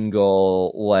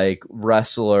single like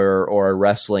wrestler or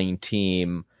wrestling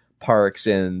team parks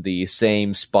in the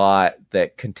same spot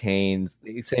that contains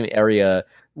the same area.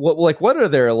 What are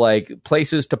there like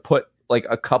places to put like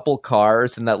a couple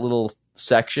cars in that little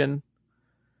section?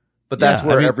 But that's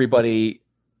where everybody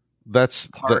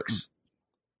parks.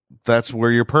 That's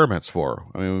where your permit's for.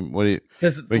 I mean, what do you? Are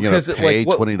you going to pay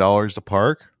 $20 to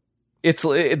park? It's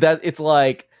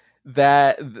like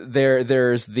that.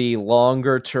 There's the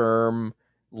longer term,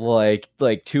 like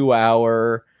 2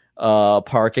 hour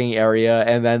parking area,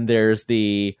 and then there's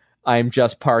the I'm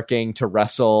just parking to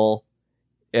wrestle.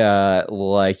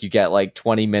 Like you get like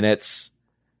 20 minutes,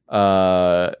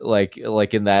 like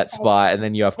in that spot, and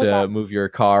then you have to move your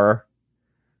car.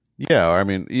 Yeah, I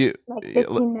mean, like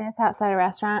 15 minutes outside a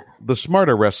restaurant. The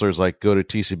smarter wrestlers like go to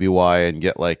TCBY and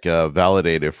get like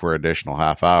validated for additional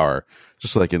half hour,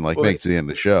 just so they can like make it to the end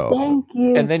of the show. Thank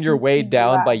you. And then you're weighed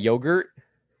down by yogurt.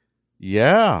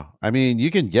 Yeah, I mean, you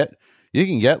can get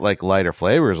like lighter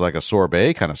flavors, like a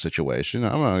sorbet kind of situation.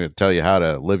 I'm not going to tell you how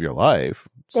to live your life.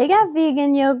 They got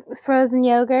vegan frozen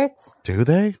yogurts. Do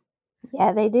they?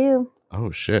 Yeah, they do. Oh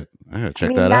shit! I gotta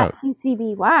check that out. Not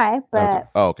TCBY, but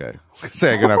okay.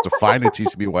 Say I'm gonna have to find a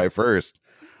TCBY first.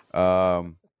 But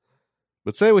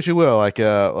say what you will, like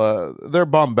they're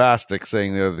bombastic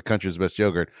saying they're the country's best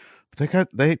yogurt, but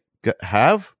they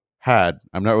have had.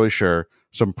 I'm not really sure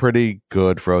some pretty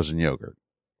good frozen yogurt.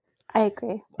 I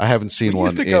agree. I haven't seen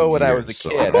one. Used to go when years, I was a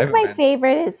kid. I think my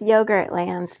favorite is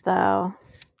Yogurtland, though.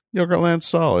 Yogurtland's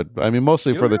solid. I mean,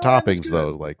 mostly for the toppings, though.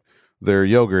 Like their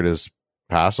yogurt is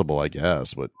passable, I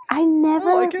guess, but I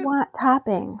never want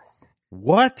toppings.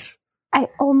 What? I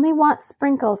only want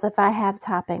sprinkles if I have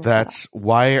toppings. That's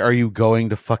why are you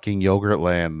going to fucking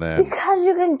Yogurtland then? Because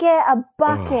you can get a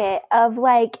bucket of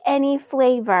like any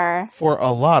flavor for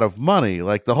a lot of money.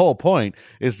 Like the whole point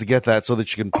is to get that so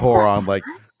that you can pour on like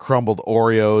crumbled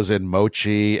Oreos and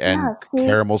mochi and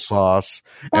caramel sauce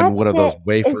and one of those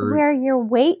wafers. Is where your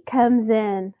weight comes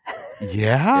in.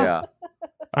 Yeah.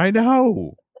 I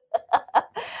know.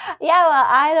 Yeah, well,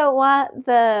 I don't want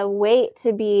the weight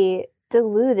to be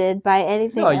diluted by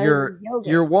anything. No,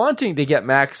 you're wanting to get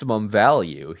maximum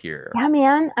value here. Yeah,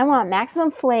 man, I want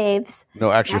maximum flavs.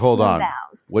 No, actually, hold on.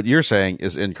 What you're saying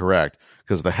is incorrect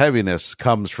because the heaviness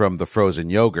comes from the frozen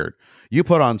yogurt. You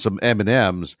put on some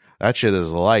M&Ms, that shit is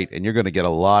light, and you're going to get a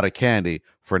lot of candy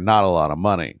for not a lot of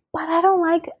money. But I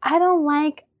don't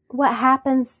like what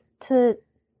happens to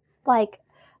like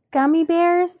gummy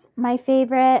bears. My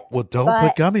favorite. Well, don't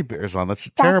put gummy bears on. That's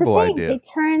a terrible idea. They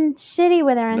turn shitty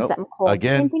when they're in something cold.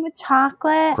 Again, same thing with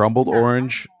chocolate. Crumbled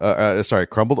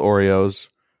crumbled Oreos.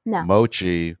 No.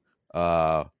 Mochi.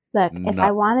 Look, if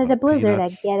I wanted a Blizzard,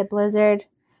 I'd get a Blizzard.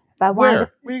 If I wanted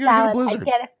Where are you going to get a Blizzard?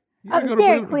 I'd get a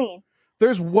Dairy Queen.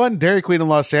 There's one Dairy Queen in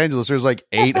Los Angeles. There's like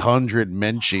 800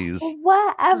 Menchies.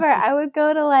 Whatever. I would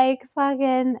go to like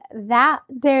fucking that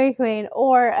Dairy Queen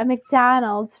or a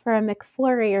McDonald's for a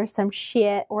McFlurry or some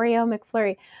shit. Oreo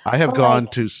McFlurry. I have But, gone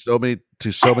like- to so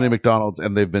many McDonald's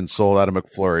and they've been sold out of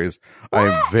McFlurries. I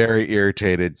am very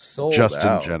irritated Sold just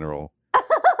out. in general.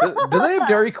 Do they have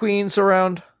Dairy Queens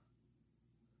around?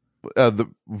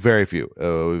 Very few.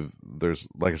 There's,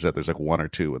 like I said, there's like one or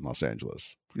two in Los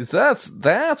Angeles. 'Cause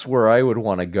that's where I would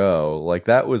want to go. Like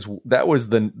that was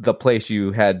the place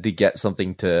you had to get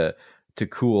something to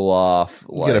cool off.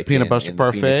 You Like get a peanut butter in the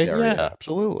Phoenix parfait? area. Yeah,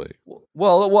 absolutely.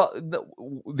 Well,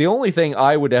 the only thing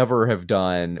I would ever have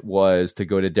done was to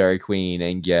go to Dairy Queen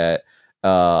and get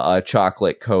a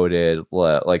chocolate coated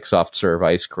like soft serve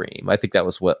ice cream. I think that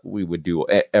was what we would do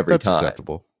every That's time.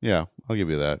 acceptable. Yeah, I'll give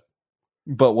you that.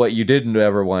 But what you didn't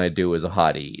ever want to do is a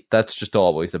hot eat. That's just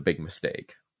always a big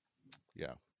mistake.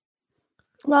 Yeah.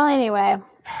 Well, anyway.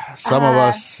 Some of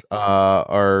us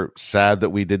are sad that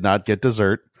we did not get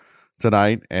dessert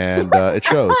tonight, and it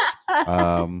shows.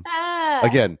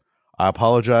 Again, I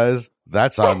apologize.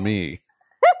 That's on me.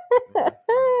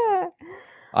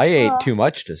 I ate too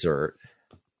much dessert.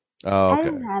 Oh, I okay.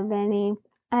 didn't have any.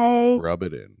 I Rub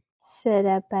it in. should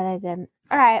have, but I didn't.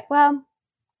 All right. Well,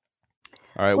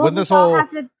 All right. we'll When this just all whole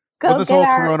have to go when this get whole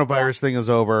our- coronavirus thing is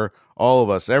over, all of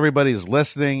us, everybody's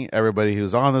listening, everybody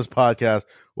who's on this podcast,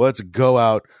 let's go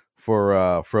out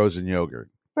for frozen yogurt.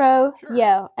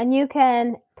 Yo, and you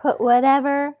can put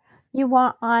whatever you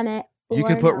want on it. You or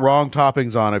can put not. wrong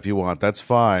toppings on if you want. That's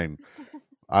fine.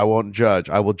 I won't judge.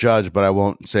 I will judge, but I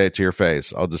won't say it to your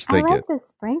face. I'll just I think like it. the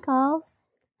sprinkles.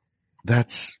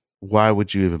 That's why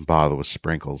would you even bother with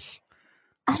sprinkles?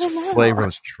 I don't know.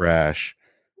 Flavorless trash.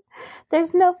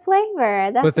 There's no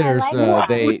flavor. That's But there's what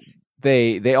I like.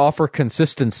 they offer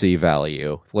consistency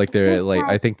value. Like they're Just like like-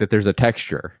 I think that there's a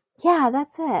texture. Yeah,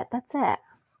 that's it. That's it.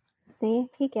 See,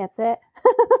 he gets it.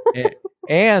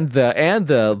 And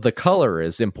the color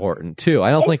is important too. I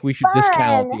don't think we should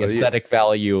discount fun. the aesthetic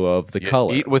value of the You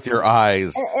color. eat with your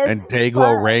eyes, It's and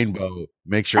Dayglow fun. Rainbow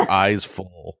makes your eyes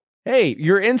full. Hey,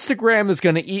 your Instagram is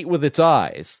going to eat with its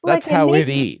eyes. That's Like, it how it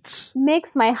makes- eats. Makes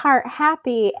my heart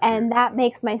happy, and that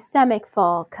makes my stomach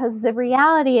full. Because the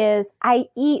reality is, I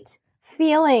eat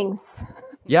feelings.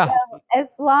 Yeah. As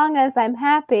long as I'm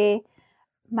happy,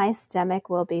 my stomach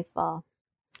will be full.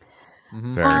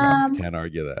 Mhm. Fair enough. Um, Can't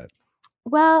argue that.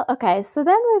 Well, okay, so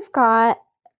then we've got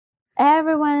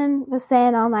everyone was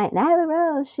saying all night, Natalie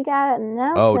Rose, she got an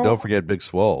announcement. Oh, don't forget Big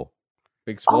Swole.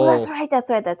 Big Oh, Swole. that's right, that's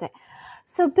right, that's right.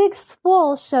 So Big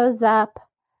Swole shows up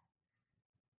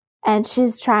and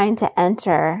she's trying to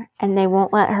enter, and they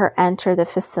won't let her enter the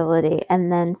facility,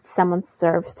 and then someone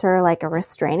serves her like a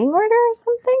restraining order or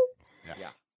something. Yeah.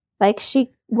 Like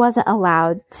she wasn't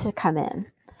allowed to come in.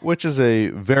 Which is a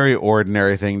very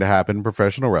ordinary thing to happen in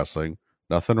professional wrestling.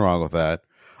 Nothing wrong with that.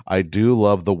 I do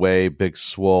love the way Big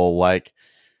Swole like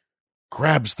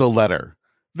grabs the letter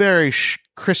very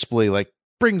crisply, like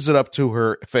brings it up to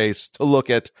her face to look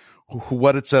at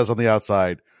what it says on the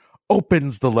outside,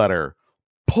 opens the letter,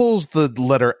 pulls the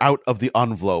letter out of the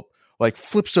envelope, like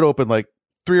flips it open like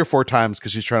 3 or 4 times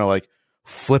because she's trying to like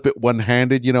flip it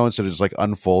one-handed, you know, instead of just like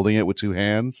unfolding it with 2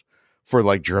 hands for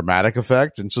like dramatic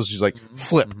effect. And so she's like,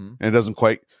 flip, Mhm. and it doesn't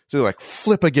quite, so like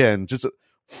flip again, just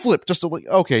flip, just to like,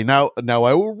 okay, now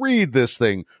I will read this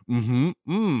thing.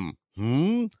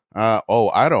 Oh,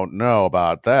 I don't know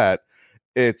about that.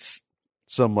 It's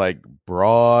some like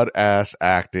broad ass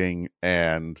acting,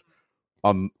 and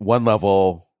on one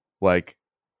level, like,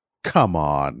 come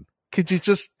on, could you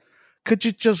just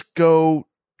go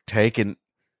take an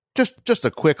just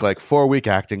a quick like 4-week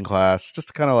acting class, just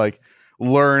to kind of like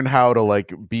learn how to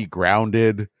like be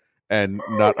grounded and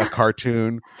not a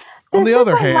cartoon. On the This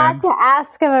other is a hand, lot to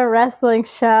ask of a wrestling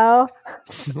show.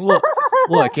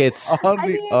 Look, it's on I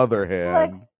the mean, other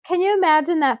hand, Look, can you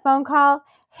imagine that phone call?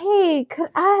 Hey, do you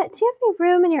have any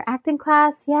room in your acting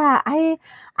class? Yeah, I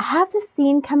have this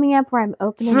scene coming up where I'm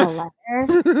opening a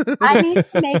letter. I need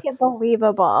to make it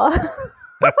believable.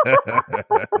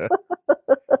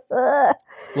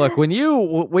 look when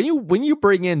you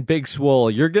bring in Big Swole,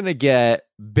 you're gonna get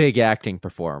big acting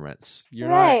performance. You're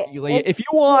Right. not. If you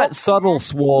want subtle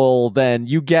Swole, then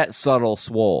you get subtle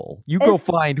Swole. You go It's-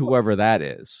 find whoever that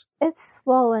is. It's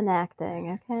swollen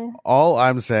acting, okay? all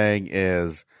I'm saying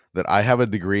is that I have a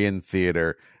degree in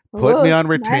theater. Put Ooh, me on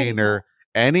smart. retainer.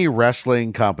 Any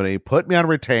wrestling company, put me on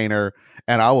retainer,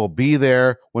 and I will be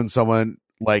there when someone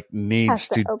like needs Has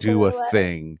to to open do a a letter.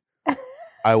 thing.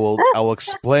 I will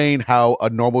explain how a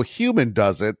normal human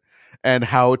does it and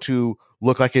how to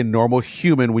look like a normal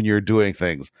human when you're doing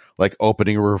things like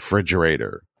opening a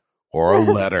refrigerator or a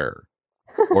letter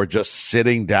or just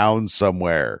sitting down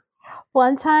somewhere.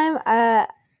 One time, I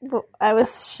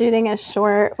was shooting a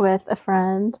short with a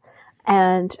friend,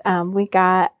 and we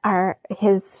got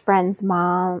his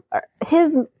mom's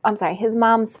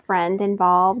friend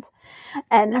involved,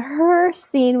 and her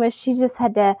scene was she just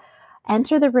had to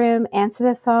enter the room, answer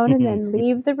the phone, and then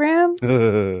leave the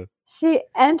room. She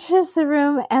enters the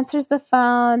room, answers the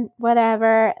phone,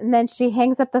 whatever, and then she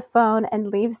hangs up the phone and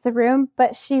leaves the room,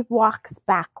 but she walks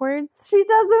backwards. She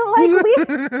doesn't leave.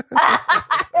 It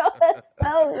was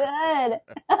so good.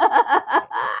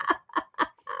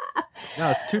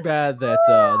 No, it's too bad that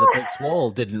the Big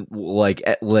Swole didn't like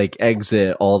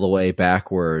exit all the way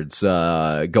backwards,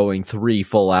 going 3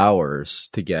 full hours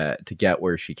to get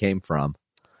where she came from.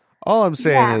 All I'm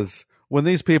saying is when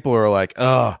these people are like,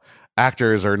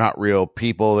 actors are not real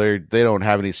people. They don't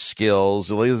have any skills.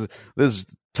 This is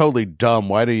totally dumb.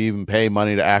 Why do you even pay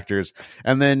money to actors?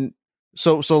 And then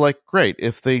so like, great.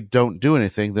 If they don't do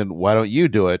anything, then why don't you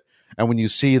do it? And when you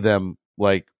see them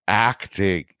like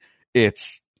acting,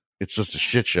 it's just a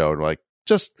shit show. And like,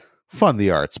 just fund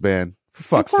the arts, man. For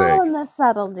fuck's sake. It's all in the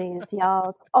subtleties, y'all.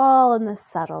 It's all in the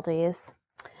subtleties.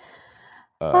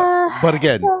 But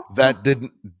again, that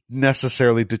didn't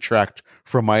necessarily detract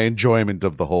from my enjoyment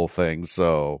of the whole thing.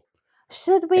 So,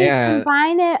 should we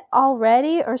combine it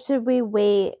already, or should we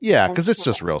wait? Yeah, because it's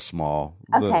just real small.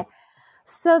 Okay.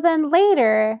 So then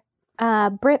later,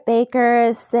 Britt Baker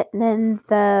is sitting in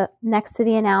next to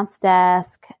the announce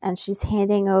desk, and she's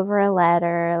handing over a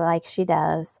letter like she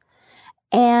does.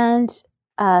 And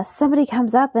somebody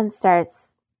comes up and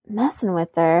starts messing with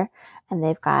her. And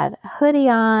they've got a hoodie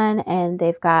on, and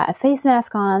they've got a face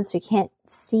mask on, so you can't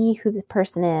see who the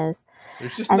person is.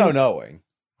 There's just no knowing.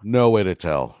 No way to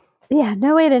tell. Yeah,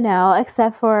 no way to know,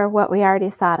 except for what we already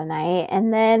saw tonight.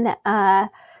 And then,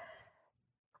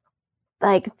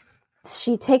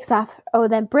 she takes off. Oh,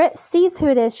 then Britt sees who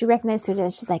it is. She recognizes who it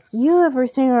is. She's like, "You have a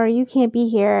restraining order. You can't be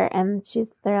here." And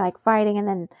they're like fighting. And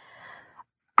then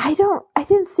I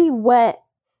didn't see what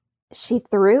she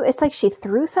threw. It's like she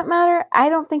threw something at her. I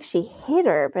don't think she hit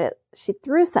her, but she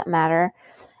threw something at her,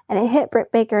 and it hit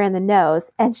Britt Baker in the nose,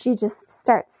 and she just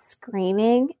starts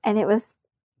screaming, and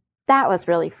that was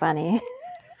really funny.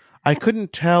 I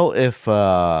couldn't tell if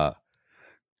there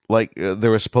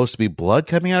was supposed to be blood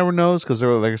coming out of her nose, because they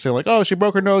were saying like, "Oh, she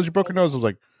broke her nose. She broke her nose." I was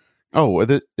like, "Oh,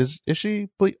 is she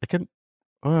bleed?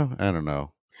 I don't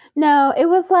know." No, it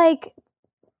was like,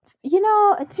 do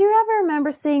you ever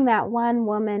remember seeing that one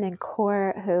woman in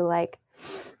court who,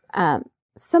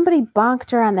 somebody bonked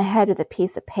her on the head with a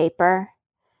piece of paper?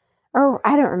 Or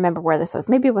I don't remember where this was.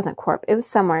 Maybe it wasn't court. It was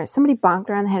somewhere. Somebody bonked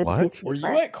her on the head with a piece of paper. Were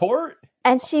you at court?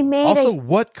 And she made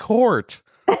what court?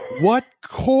 What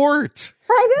court?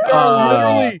 I don't know.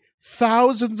 Literally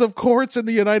thousands of courts in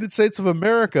the United States of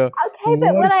America. Okay,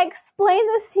 but when I explain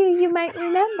this to you, you might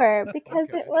remember, because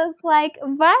it was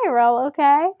viral,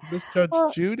 okay? This Judge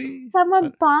Judy?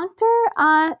 Someone bonked her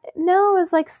on, no,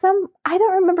 it was I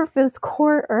don't remember if it was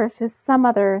court or if it was some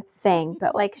other thing,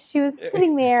 but she was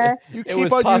sitting there. You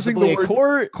keep on using the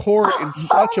word court in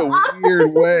such a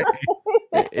weird way.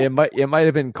 It might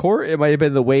have been court. It might have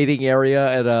been the waiting area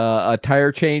at a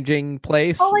tire changing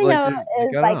place. All I know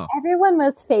is everyone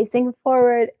was facing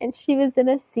forward, and she was in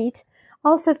a seat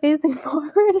also facing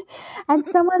forward, and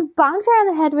someone bonked her on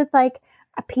the head with a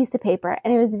piece of paper,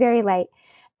 and it was very light,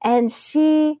 and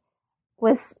she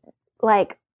was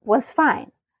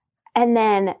fine. And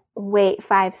then wait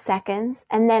 5 seconds,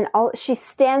 and then she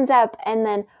stands up and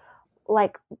then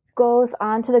goes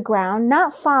onto the ground,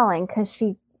 not falling because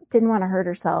she didn't want to hurt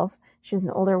herself. She was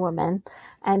an older woman,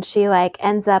 and she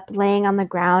ends up laying on the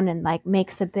ground and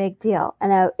makes a big deal.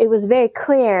 And it was very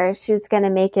clear she was going to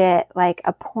make it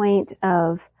a point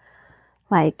of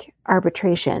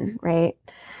arbitration, right?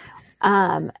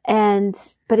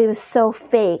 But it was so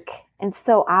fake and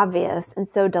so obvious and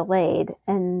so delayed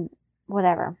and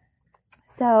whatever.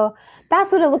 So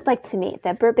that's what it looked like to me,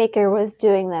 that Britt Baker was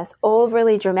doing this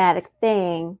overly dramatic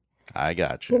thing. I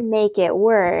got you. To make it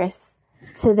worse,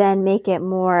 to then make it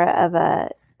more of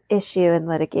a issue in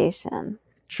litigation.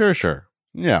 Sure.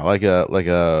 Yeah, like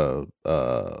a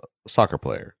soccer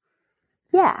player.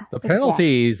 Yeah. The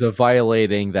penalties of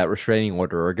violating that restraining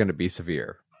order are going to be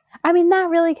severe. I mean, that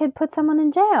really could put someone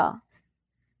in jail.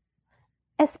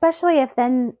 Especially if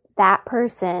then that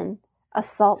person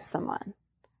assaults someone.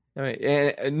 I mean,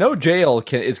 and no jail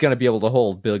is going to be able to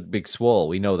hold Big Swole.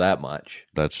 We know that much.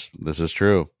 This is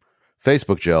true.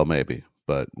 Facebook jail, maybe,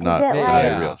 but not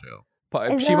a real jail.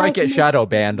 She might get shadow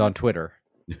banned on Twitter.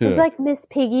 It's like Miss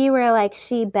Piggy, where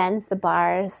she bends the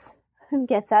bars and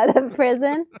gets out of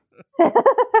prison.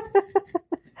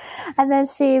 And then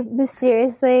she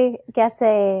mysteriously gets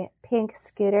a pink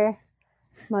scooter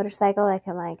motorcycle that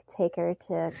can like take her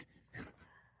to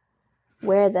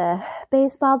where the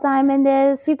baseball diamond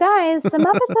is. You guys, the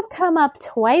Muppets have come up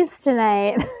twice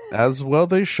tonight. As well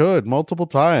they should, multiple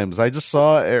times. I just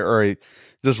saw or I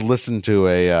just listened to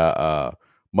a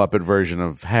Muppet version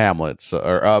of Hamlet,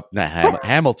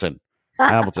 Hamilton.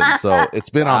 Hamilton. So it's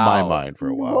been on my mind for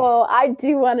a while. Whoa, I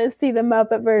do want to see the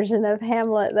Muppet version of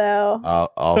Hamlet, though.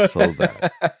 Also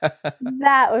that.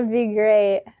 That would be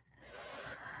great.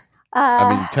 I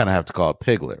mean, you kind of have to call it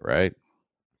Piglet, right?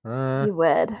 You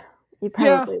would. You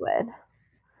probably would.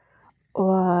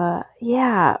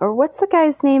 Yeah. Or what's the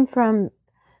guy's name from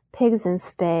Pigs in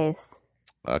Space?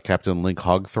 Captain Link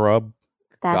Hogthrob.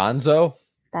 Gonzo?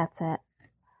 That's it.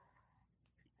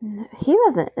 He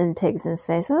wasn't in Pigs in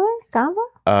Space, was he?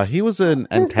 Gonzo? He was an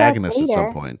antagonist at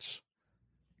some points.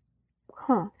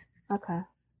 Huh. Okay.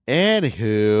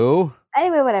 Anywho.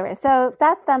 Anyway, whatever. So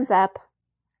that's thumbs up.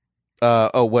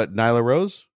 What? Nyla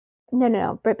Rose?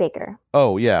 No. Britt Baker.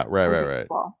 Oh, yeah. Right.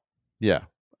 Yeah.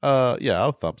 Yeah,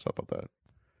 I'll thumbs up on that.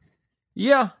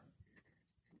 Yeah.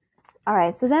 All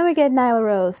right. So then we get Nyla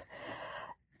Rose.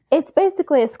 It's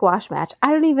basically a squash match.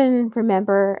 I don't even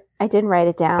remember. I didn't write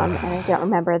it down, and I don't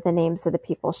remember the names of the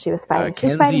people she was fighting. She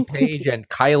was Kenzie fighting Page and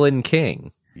Kylan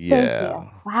King. Yeah. Thank you.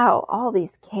 Wow, all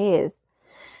these Ks.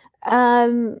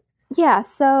 Yeah.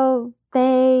 So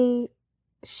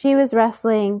she was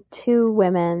wrestling two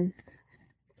women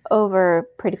over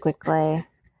pretty quickly, and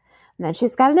then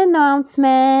she's got an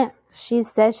announcement. She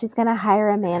says she's going to hire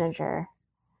a manager.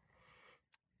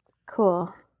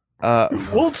 Cool.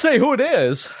 Won't say who it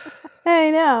is. I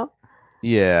know.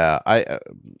 Yeah,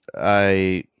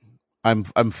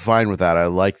 I'm fine with that. I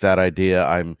like that idea.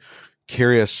 I'm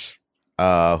curious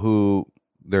who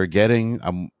they're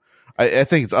getting. I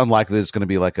think it's unlikely it's going to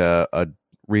be like a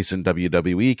recent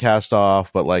WWE cast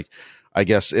off, but like I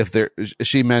guess if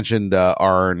she mentioned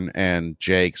Arn and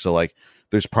Jake, so like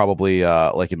there's probably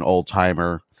like an old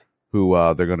timer who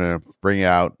they're going to bring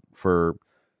out for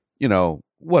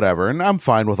whatever, and I'm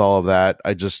fine with all of that.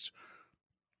 I just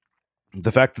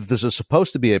the fact that this is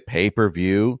supposed to be a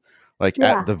pay-per-view, like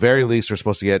at the very least we're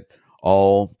supposed to get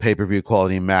all pay-per-view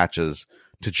quality matches.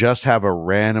 To just have a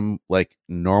random like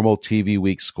normal TV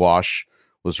week squash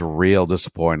was real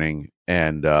disappointing,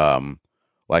 and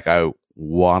like I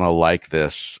want to like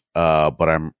this, but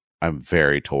I'm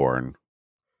very torn.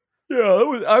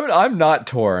 Yeah, I'm not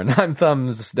torn. I'm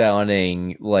thumbs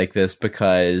downing like this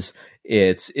because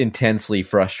it's intensely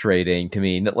frustrating to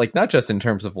me. Like not just in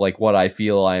terms of like what I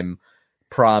feel I'm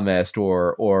promised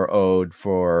or owed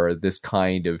for this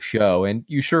kind of show, and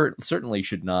you certainly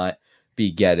should not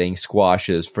be getting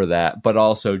squashes for that, but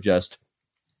also just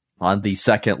on the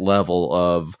second level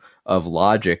of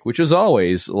logic, which is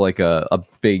always like a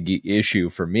big issue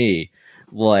for me,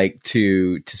 like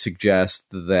to suggest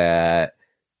that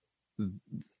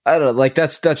I don't know, like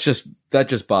that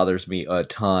just bothers me a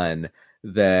ton,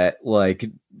 that like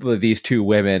these two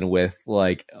women with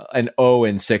like an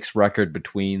 0-6 record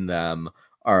between them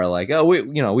are like, oh,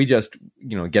 we just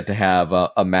get to have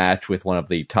a match with one of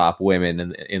the top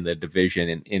women in the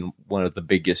division in one of the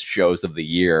biggest shows of the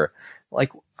year.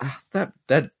 Like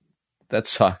that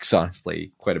sucks,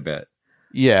 honestly, quite a bit.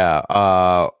 Yeah,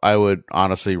 I would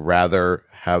honestly rather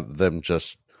have them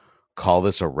just call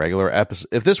this a regular episode.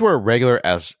 If this were a regular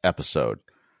episode,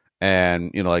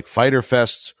 and like Fyter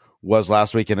Fest was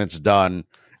last week and it's done,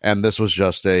 and this was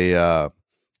just a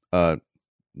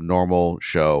normal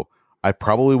show, I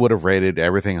probably would have rated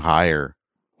everything higher.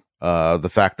 The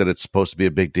fact that it's supposed to be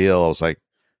a big deal, I was like,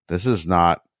 this is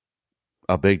not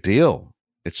a big deal.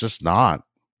 It's just not.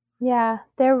 Yeah,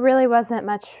 there really wasn't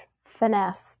much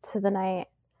finesse to the night.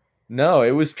 No,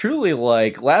 it was truly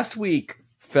like last week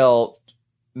felt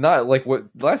not like what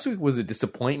last week was a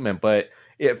disappointment, but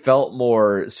it felt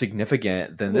more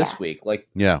significant than this week. Like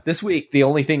this week, the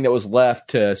only thing that was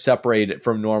left to separate it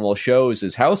from normal shows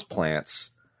is houseplants.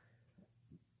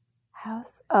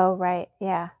 Oh, right.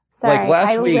 Yeah. Sorry. Like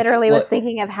last week, literally was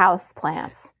thinking of house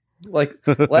plants. Like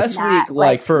last week,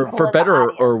 like for better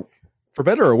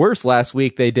or worse, last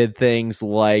week they did things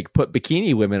like put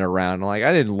bikini women around. Like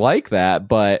I didn't like that,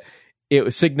 but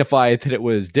it signified that it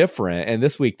was different. And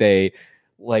this week they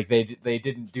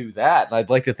didn't do that. And I'd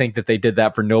like to think that they did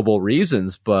that for noble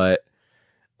reasons, but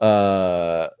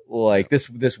like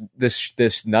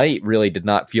this night really did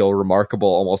not feel remarkable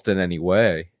almost in any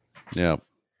way. Yeah.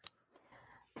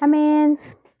 I mean,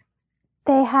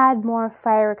 they had more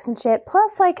fireworks and shit.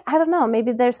 Plus, like, I don't know,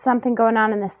 maybe there's something going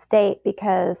on in the state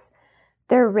because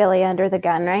they're really under the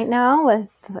gun right now with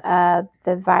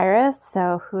the virus.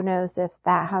 So who knows if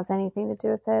that has anything to do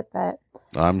with it? But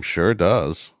I'm sure it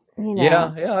does. you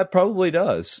know, Yeah, it probably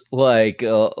does. I'm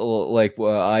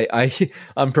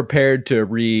prepared to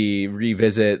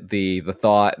revisit the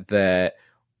thought that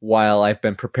while I've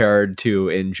been prepared to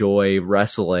enjoy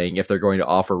wrestling, if they're going to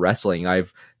offer wrestling,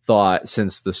 I've thought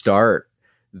since the start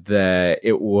that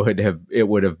it would have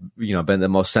been the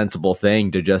most sensible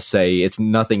thing to just say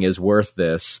nothing is worth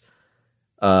this.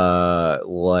 We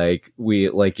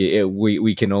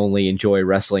can only enjoy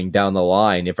wrestling down the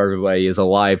line if everybody is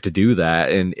alive to do that,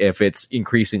 and if it's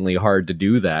increasingly hard to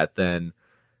do that, then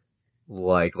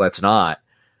let's not.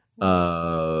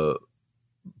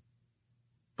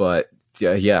 But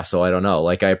yeah, so I don't know.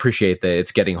 I appreciate that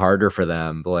it's getting harder for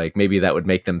them. Maybe that would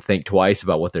make them think twice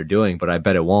about what they're doing, but I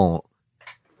bet it won't.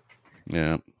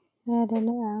 Yeah. I don't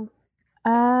know.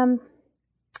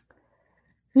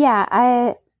 Yeah,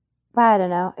 I don't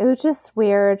know. It was just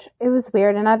weird. It was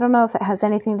weird, and I don't know if it has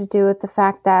anything to do with the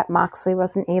fact that Moxley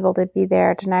wasn't able to be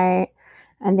there tonight,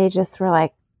 and they just were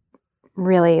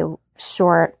really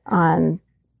short on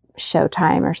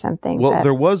showtime or something. Well, but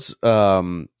there was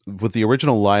with the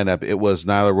original lineup, it was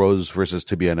Nyla Rose versus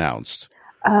to be announced.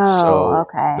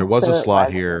 Okay. There was a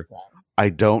slot here. I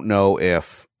don't know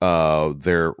if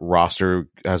their roster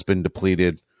has been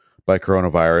depleted by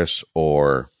coronavirus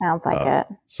or sounds like it.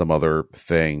 Some other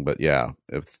thing, but yeah,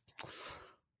 it's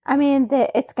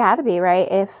got to be right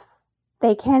if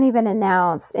they can't even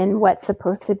announce in what's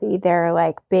supposed to be their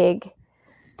big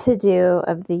to do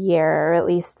of the year, or at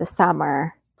least the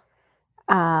summer.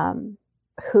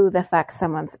 Who the fuck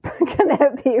someone's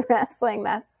gonna be wrestling?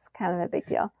 That's kind of a big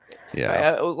deal.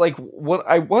 Yeah. What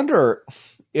I wonder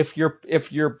if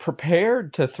you're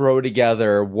prepared to throw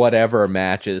together whatever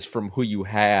matches from who you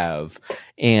have,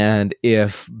 and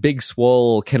if Big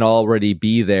Swole can already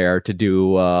be there to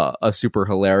do a super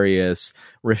hilarious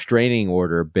restraining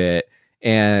order bit,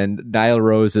 and Nyla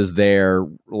Rose is there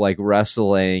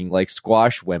wrestling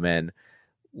squash women,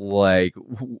 would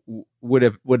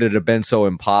it have been so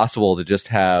impossible to just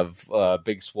have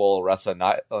Big Swole wrestle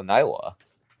Nyla?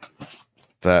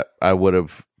 That I would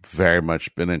have very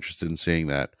much been interested in seeing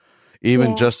that.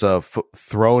 Even just a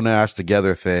thrown ass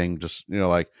together thing, just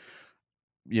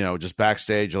just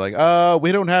backstage,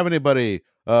 we don't have anybody.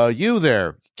 You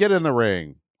there, get in the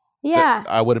ring. Yeah,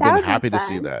 I would have been happy to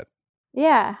see that.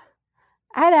 Yeah,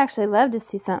 I'd actually love to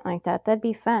see something like that. That'd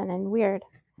be fun and weird.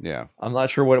 Yeah, I'm not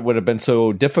sure what would have been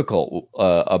so difficult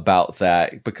about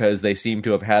that, because they seem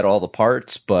to have had all the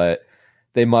parts, but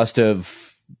they must have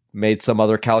made some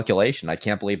other calculation. I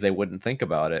can't believe they wouldn't think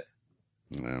about it.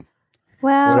 Yeah.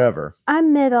 Well, whatever.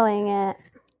 I'm middling it.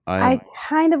 I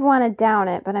kind of want to down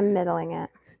it, but I'm middling it.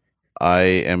 I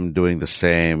am doing the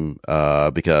same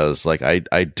because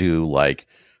I do like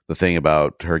the thing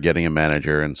about her getting a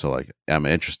manager, and so I'm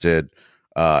interested.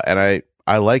 And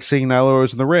I like seeing Nyla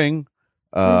Rose in the ring.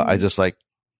 I just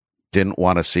didn't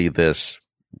want to see this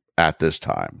at this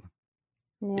time.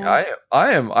 Yeah,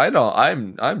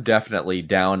 I'm definitely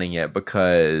downing it,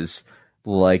 because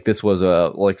this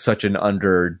was such an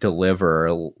under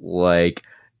deliver.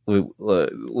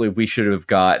 We should have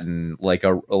gotten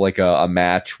a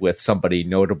match with somebody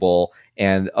notable,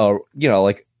 and a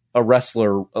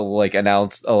wrestler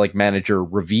announced manager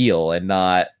reveal, and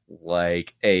not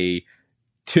a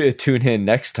tune in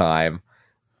next time.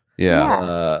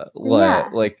 Yeah.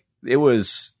 It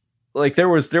was there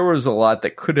was a lot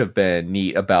that could have been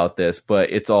neat about this, but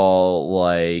it's all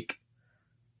I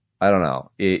don't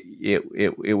know.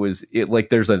 It's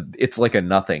like a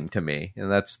nothing to me,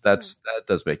 and that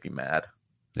does make me mad.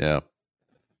 Yeah.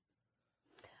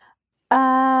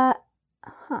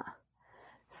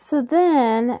 So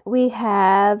then we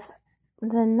have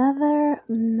another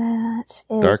match.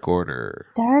 Is Dark Order.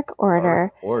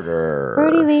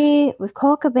 Brody Lee with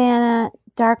Cole Cabana.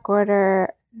 Dark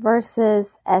Order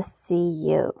versus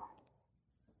SCU.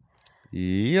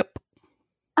 Yep.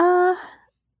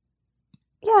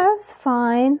 Yeah, it was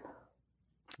fine.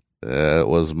 It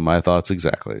was my thoughts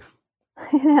exactly.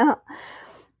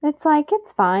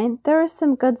 It's fine. There was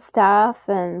some good stuff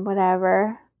and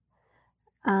whatever.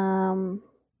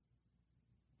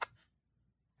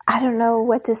 I don't know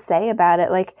what to say about it.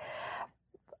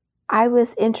 I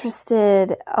was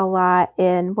interested a lot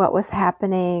in what was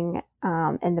happening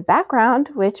in the background,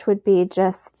 which would be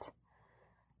just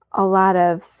a lot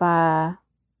of the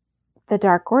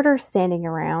Dark Order standing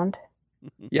around.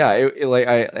 Yeah,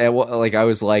 I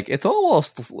was it's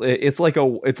almost it's like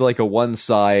a one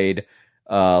side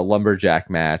lumberjack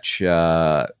match,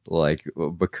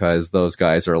 because those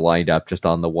guys are lined up just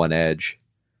on the one edge.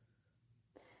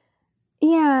 Yeah,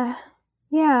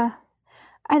 Yeah.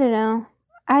 I don't know.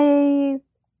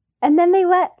 And then they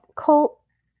let Colt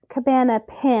Cabana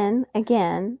pin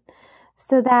again.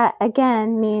 So that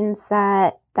again means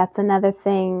that that's another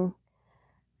thing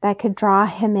that could draw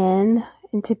him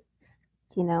into,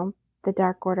 the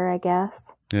Dark Order, I guess.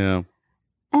 Yeah.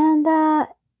 And I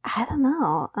don't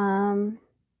know.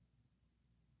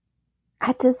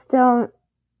 I just don't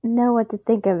know what to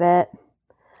think of it.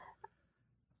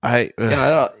 I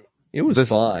don't. It was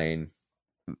fine.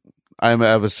 I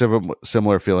have a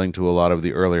similar feeling to a lot of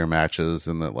the earlier matches,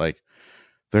 in that like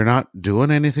they're not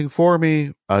doing anything for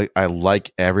me. I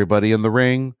like everybody in the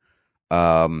ring,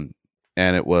 and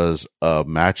it was a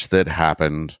match that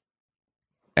happened,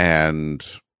 and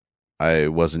I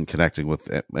wasn't connecting with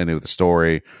any of the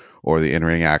story or the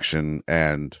in-ring action,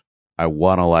 and I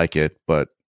want to like it, but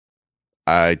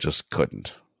I just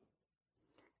couldn't.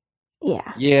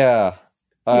 Yeah.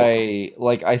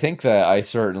 I think that I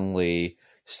certainly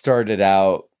started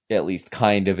out at least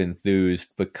kind of enthused,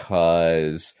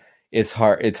 because it's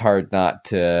hard not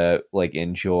to like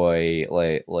enjoy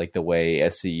like the way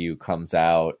SCU comes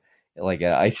out, like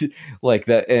I like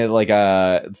that, and like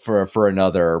for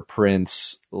another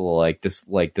Prince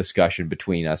discussion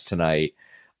between us tonight,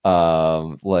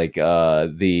 the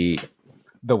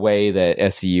way that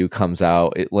SCU comes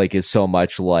out, it is so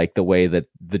much like the way that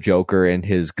the Joker and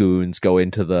his goons go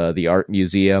into the art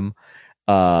museum.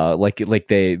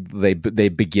 They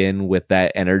begin with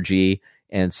that energy,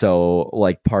 and so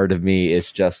like part of me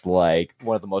is just like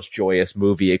one of the most joyous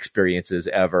movie experiences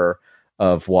ever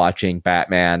of watching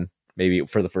Batman, maybe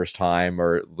for the first time,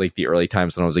 or like the early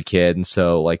times when I was a kid. And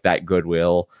so like that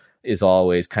goodwill is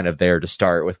always kind of there to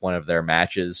start with one of their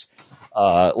matches.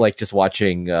 Like just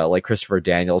watching like Christopher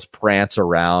Daniels prance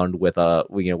around with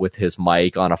with his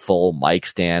mic on a full mic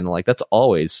stand, like that's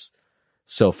always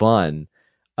so fun.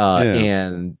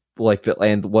 And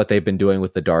and what they've been doing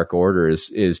with the Dark Order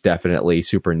is definitely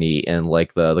super neat, and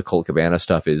like the Colt Cabana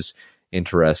stuff is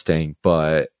interesting,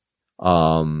 but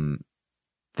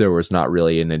there was not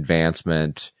really an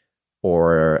advancement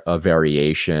or a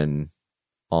variation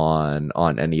on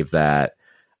any of that.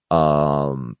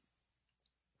 And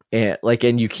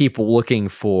you keep looking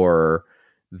for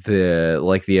the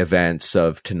events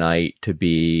of tonight to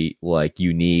be like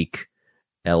unique,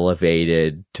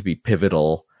 elevated, to be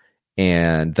pivotal,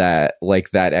 and that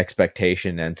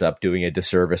expectation ends up doing a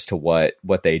disservice to what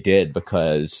they did,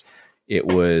 because it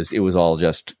was all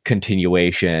just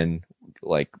continuation,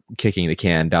 like kicking the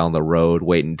can down the road,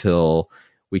 wait until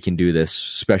we can do this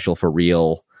special for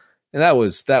real. And that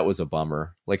was a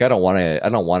bummer. Like I don't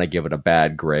want to give it a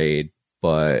bad grade,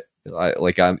 but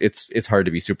it's hard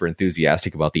to be super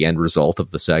enthusiastic about the end result of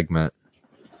the segment.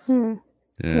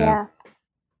 Yeah.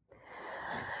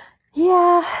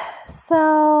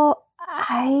 So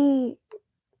I'm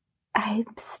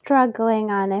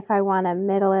struggling on if I want to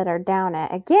middle it or down it.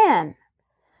 Again,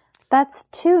 that's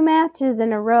 2 matches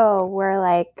in a row where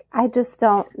like I just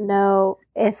don't know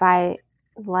if I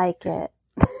like it.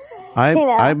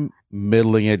 I'm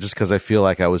middling it just because I feel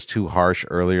like I was too harsh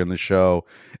earlier in the show,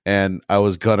 and I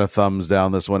was gonna thumbs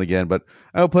down this one again, but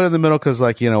I'll put it in the middle because,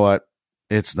 like, you know what,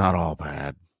 it's not all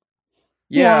bad.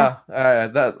 Yeah,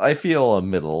 that I feel a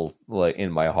middle, like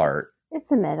in my heart.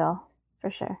 It's a middle for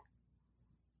sure.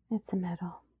 It's a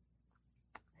middle.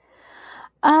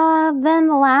 Then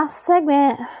the last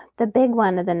segment, the big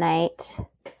one of the night,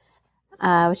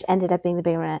 which ended up being the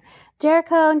big one,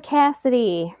 Jericho and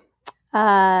Cassidy.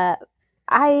 I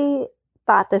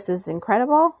thought this was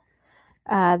incredible.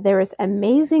 There was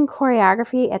amazing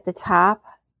choreography at the top,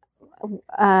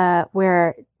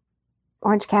 where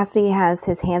Orange Cassidy has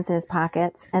his hands in his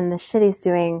pockets, and the shit he's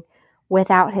doing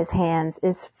without his hands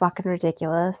is fucking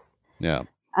ridiculous. Yeah.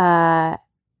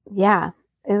 Yeah,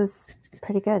 it was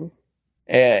pretty good.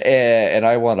 And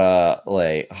I want to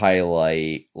like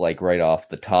highlight like right off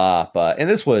the top, and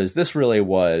this really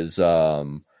was.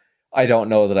 I don't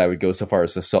know that I would go so far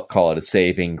as to call it a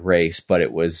saving grace, but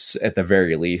it was at the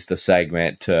very least a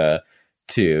segment that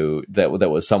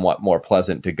was somewhat more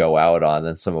pleasant to go out on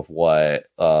than some of what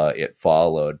it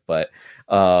followed. But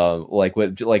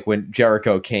when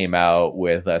Jericho came out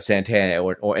with Santana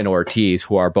and Ortiz,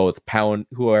 who both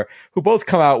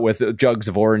come out with jugs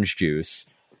of orange juice,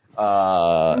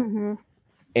 and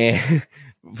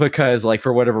because like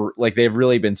for whatever, like they've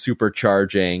really been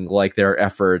supercharging like their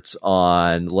efforts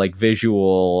on like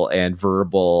visual and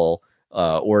verbal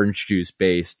orange juice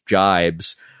based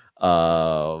jibes,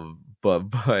 but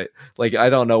like I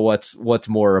don't know what's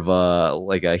more of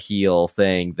a heel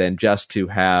thing than just to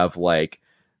have like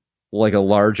a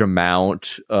large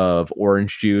amount of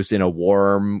orange juice in a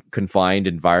warm, confined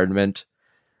environment.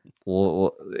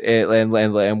 and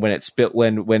when it spit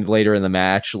when later in the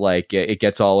match, like it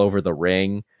gets all over the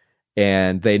ring,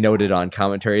 and they noted on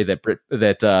commentary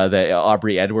that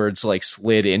Aubrey Edwards like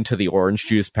slid into the orange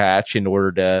juice patch in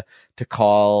order to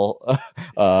call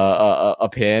a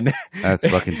pin. That's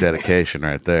fucking dedication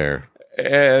right there.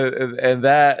 And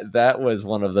that was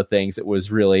one of the things that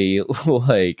was really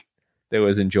like that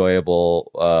was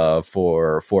enjoyable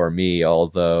for me,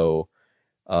 although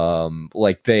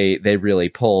like they really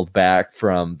pulled back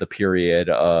from the period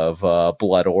of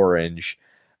Blood Orange,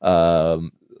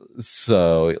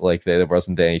 so like there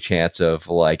wasn't any chance of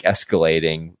like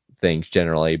escalating things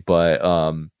generally, but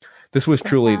this was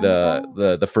truly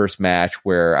the first match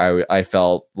where I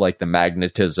felt like the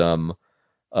magnetism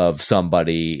of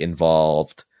somebody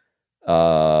involved,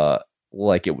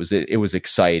 like it was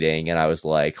exciting, and I was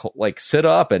like sit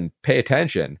up and pay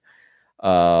attention,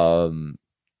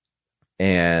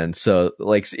 and so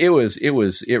like it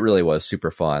really was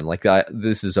super fun. Like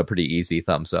this is a pretty easy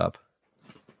thumbs up.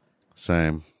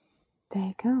 Same. There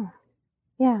you go.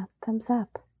 Yeah, thumbs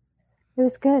up. It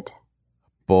was good.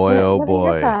 Boy, oh what boy.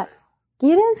 are your thoughts?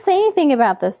 You didn't say anything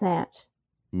about this match.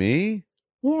 Me?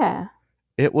 Yeah.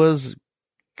 It was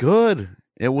good.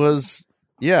 It was,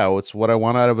 it's what I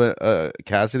want out of a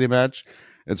Cassidy match.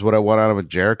 It's what I want out of a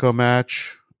Jericho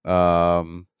match. Yeah,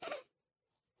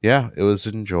 it was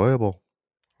enjoyable.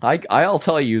 I'll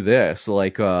tell you this,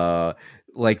 like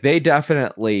they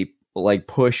definitely like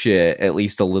push it at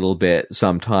least a little bit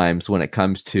sometimes when it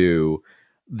comes to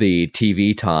the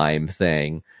TV time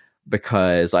thing,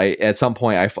 because at some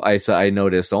point I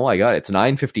noticed, oh my god, it's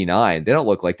 9:59. They don't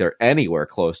look like they're anywhere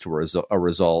close to a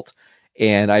result,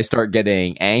 and I start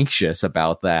getting anxious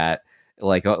about that,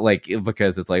 like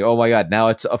because it's like, oh my god, now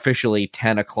it's officially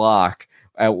 10 o'clock.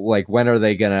 Like when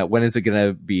is it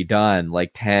gonna be done?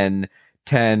 Like 10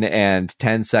 and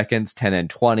 10 seconds, 10 and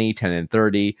 20, 10 and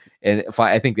 30, and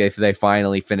I think they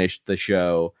finally finished the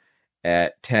show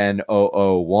at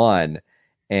 10:01,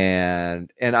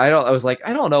 and I was like,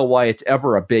 I don't know why it's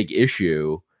ever a big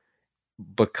issue,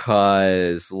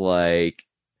 because like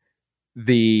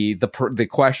the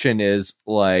question is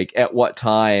like, at what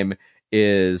time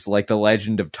is like the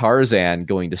Legend of Tarzan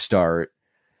going to start?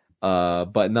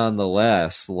 But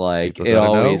nonetheless, like it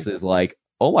always is like,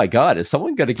 oh my god, is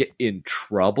someone going to get in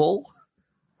trouble?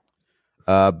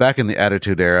 Back in the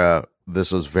Attitude Era,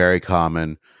 this was very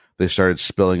common. They started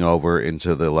spilling over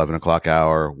into the 11 o'clock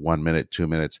hour, 1 minute, 2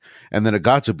 minutes. And then it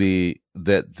got to be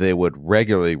that they would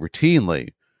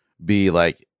routinely be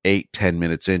like 8-10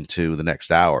 minutes into the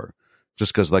next hour,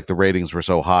 just because like the ratings were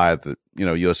so high that,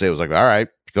 USA was like, all right,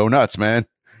 go nuts, man.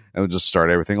 And would just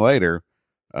start everything later.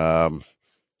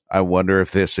 I wonder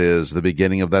if this is the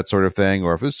beginning of that sort of thing,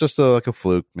 or if it's just like a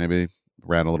fluke. Maybe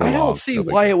ran a little long. I don't see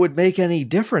why it would make any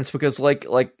difference, because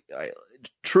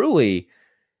truly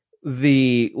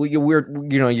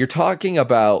you're talking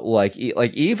about like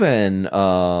even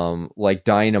like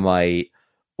Dynamite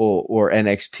or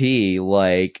NXT,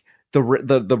 like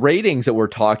the ratings that we're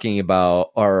talking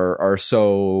about are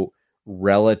so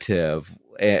relative,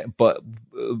 but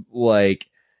like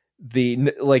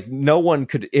no one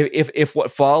could, if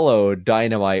what followed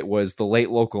Dynamite was the late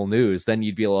local news, then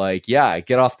you'd be like, yeah,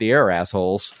 get off the air,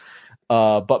 assholes.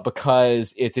 But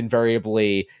because it's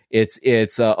invariably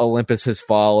it's Olympus Has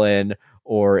Fallen,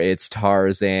 or it's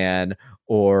Tarzan,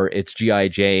 or it's G.I.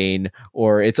 Jane,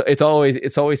 or it's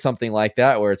always something like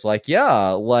that, where it's like, yeah,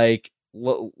 like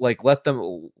let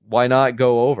them, why not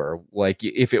go over? Like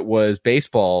if it was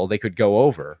baseball, they could go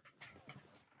over.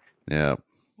 Yeah.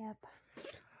 Yep.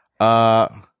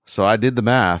 So I did the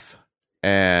math,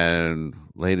 and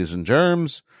ladies and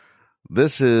germs,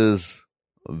 this is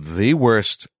the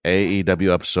worst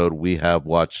AEW episode we have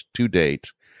watched to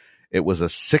date. It was a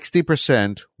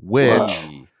 60%, which,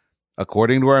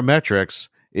 according to our metrics,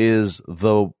 is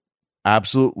the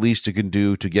absolute least you can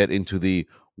do to get into the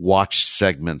watch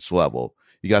segments level.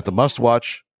 You got the must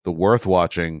watch, the worth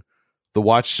watching, the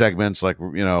watch segments, like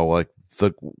the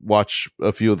watch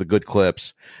a few of the good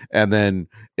clips, and then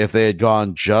if they had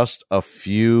gone just a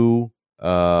few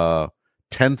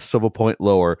tenths of a point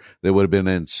lower, they would have been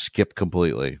in skip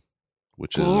completely,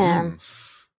 which is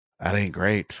that ain't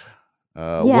great. What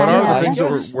are the things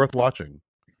that were worth watching?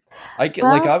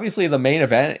 Obviously the main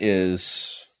event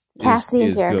is Cassidy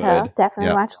and Jericho. Good.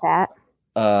 Definitely watch that.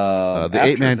 The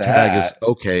 8-man tag is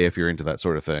okay if you're into that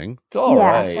sort of thing. It's all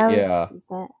right. Yeah.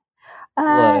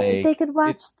 They could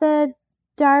watch the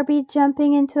Darby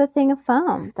jumping into a thing of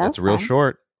foam. That's real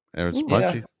short, and it's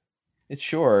punchy. It's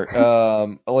short.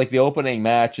 Like the opening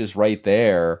match is right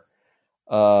there.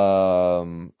 I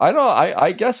don't know.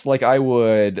 I guess like I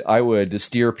would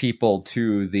steer people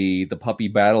to the Puppy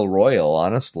Battle Royal.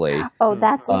 Honestly, Oh,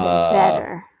 that's even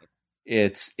better.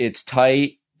 it's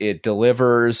tight. It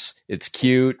delivers. It's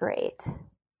cute. Great.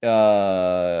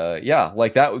 Yeah,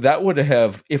 like that would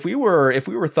have, if we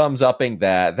were thumbs upping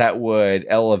that would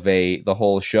elevate the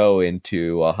whole show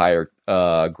into a higher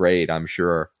grade, I'm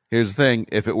sure. Here's the thing: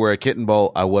 if it were a kitten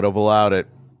bowl, I would have allowed it.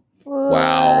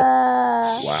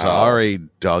 Wow. Sorry,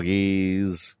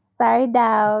 doggies. Sorry,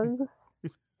 dogs.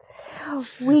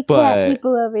 We cat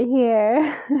people over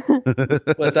here.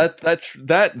 But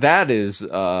that is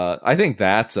I think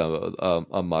that's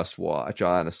a must watch,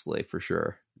 honestly, for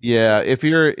sure. Yeah, if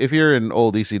you're an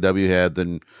old ECW head,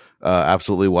 then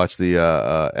absolutely watch the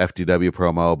FTW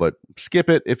promo, but skip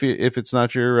it if it's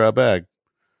not your bag.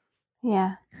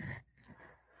 Yeah.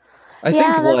 I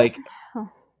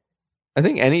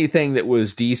think anything that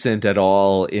was decent at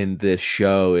all in this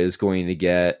show is going to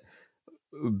get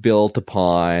built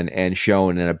upon and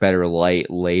shown in a better light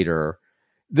later.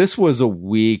 This was a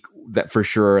week that for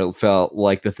sure felt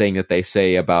like the thing that they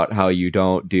say about how you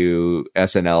don't do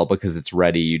SNL because it's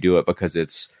ready. You do it because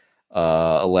it's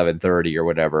 11:30 or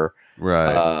whatever.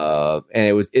 Right.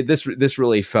 And this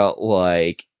really felt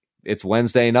like it's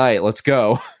Wednesday night. Let's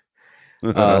go.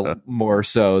 More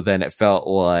so than it felt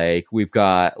like we've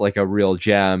got like a real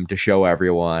gem to show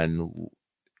everyone.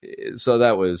 So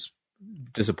that was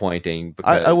disappointing.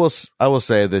 Because I will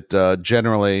say that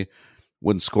generally,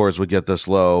 when scores would get this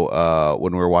low,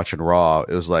 when we were watching Raw,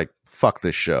 it was like, fuck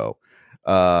this show.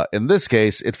 In this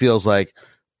case, it feels like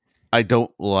I don't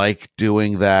like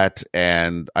doing that,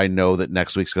 and I know that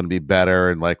next week's going to be better,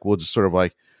 and like we'll just sort of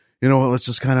like, you know what, let's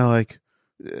just kind of like,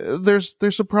 there's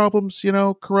some problems, you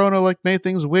know, Corona like made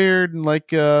things weird, and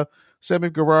like Sammy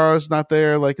Guevara's not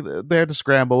there, like they had to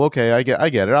scramble. Okay, I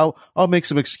get it. I'll make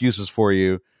some excuses for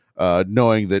you,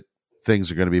 knowing that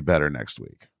things are going to be better next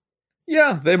week.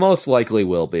 Yeah, they most likely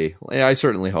will be. I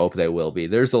certainly hope they will be.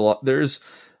 There's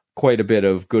quite a bit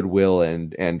of goodwill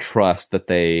and trust that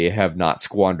they have not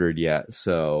squandered yet.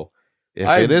 So if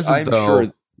it isn't,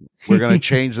 though, we're going to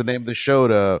change the name of the show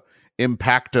to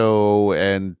Impacto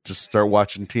and just start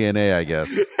watching TNA, I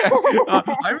guess.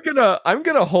 I'm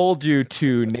gonna hold you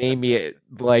to name it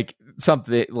like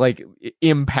something like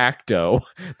Impacto,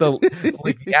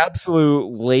 the absolute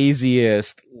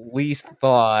laziest, least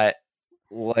thought,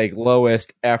 like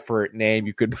lowest effort name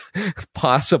you could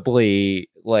possibly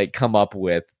like come up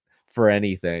with for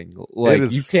anything.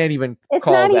 Like you can't even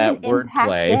call that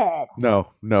wordplay.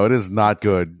 No, it is not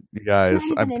good, you guys.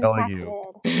 I'm telling you.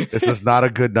 This is not a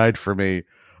good night for me.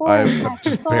 I'm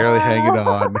just barely hanging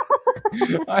on.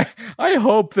 I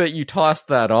hope that you tossed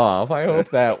that off. I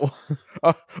hope that.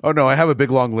 Oh no, I have a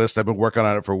big long list. I've been working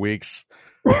on it for weeks.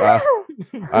 I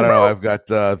don't know. I've got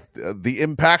the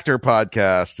Impactor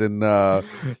podcast and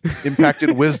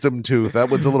Impacted Wisdom Tooth. That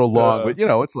one's a little long, but you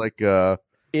know, it's like Impacty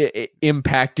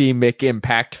Mick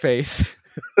Impact Face.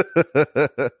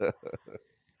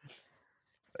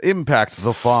 Impact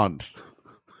the font.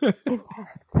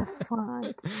 Impact the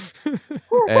font.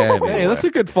 Anyway. Hey, that's a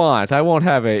good font. I won't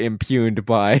have it impugned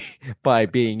by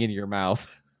being in your mouth.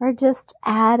 Or just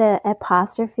add an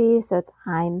apostrophe so it's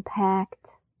I'm packed.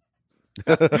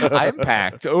 I'm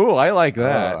packed. Oh, I like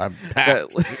that. I'm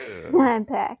packed. I'm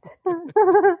packed.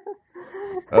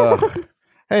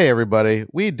 Hey everybody,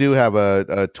 we do have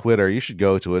a Twitter. You should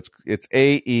go to it. It's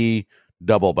AE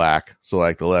double back. So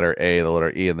like the letter A, the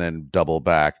letter E, and then double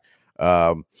back.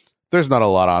 There's not a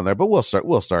lot on there, but we'll start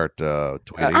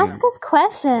tweeting. Ask us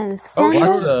questions. Send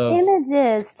us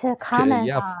images to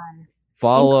comment on.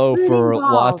 Follow for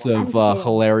lots of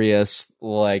hilarious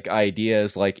like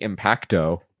ideas like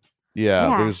Impacto.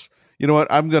 Yeah, there's, you know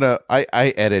what,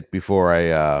 I edit before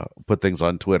I put things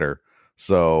on Twitter,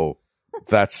 so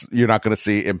you're not gonna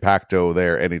see Impacto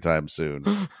there anytime soon.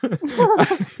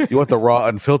 You want the raw,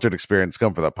 unfiltered experience,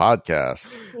 come for the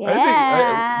podcast.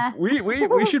 Yeah,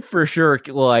 we should for sure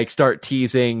like start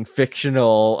teasing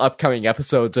fictional upcoming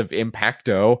episodes of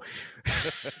Impacto.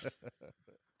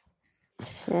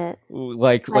 Shit,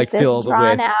 like this filled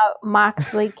drawn with out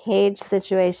Moxley Cage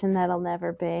situation that'll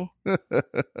never be.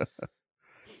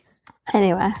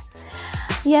 Anyway,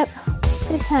 yep,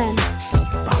 good time.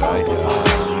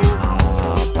 Bye.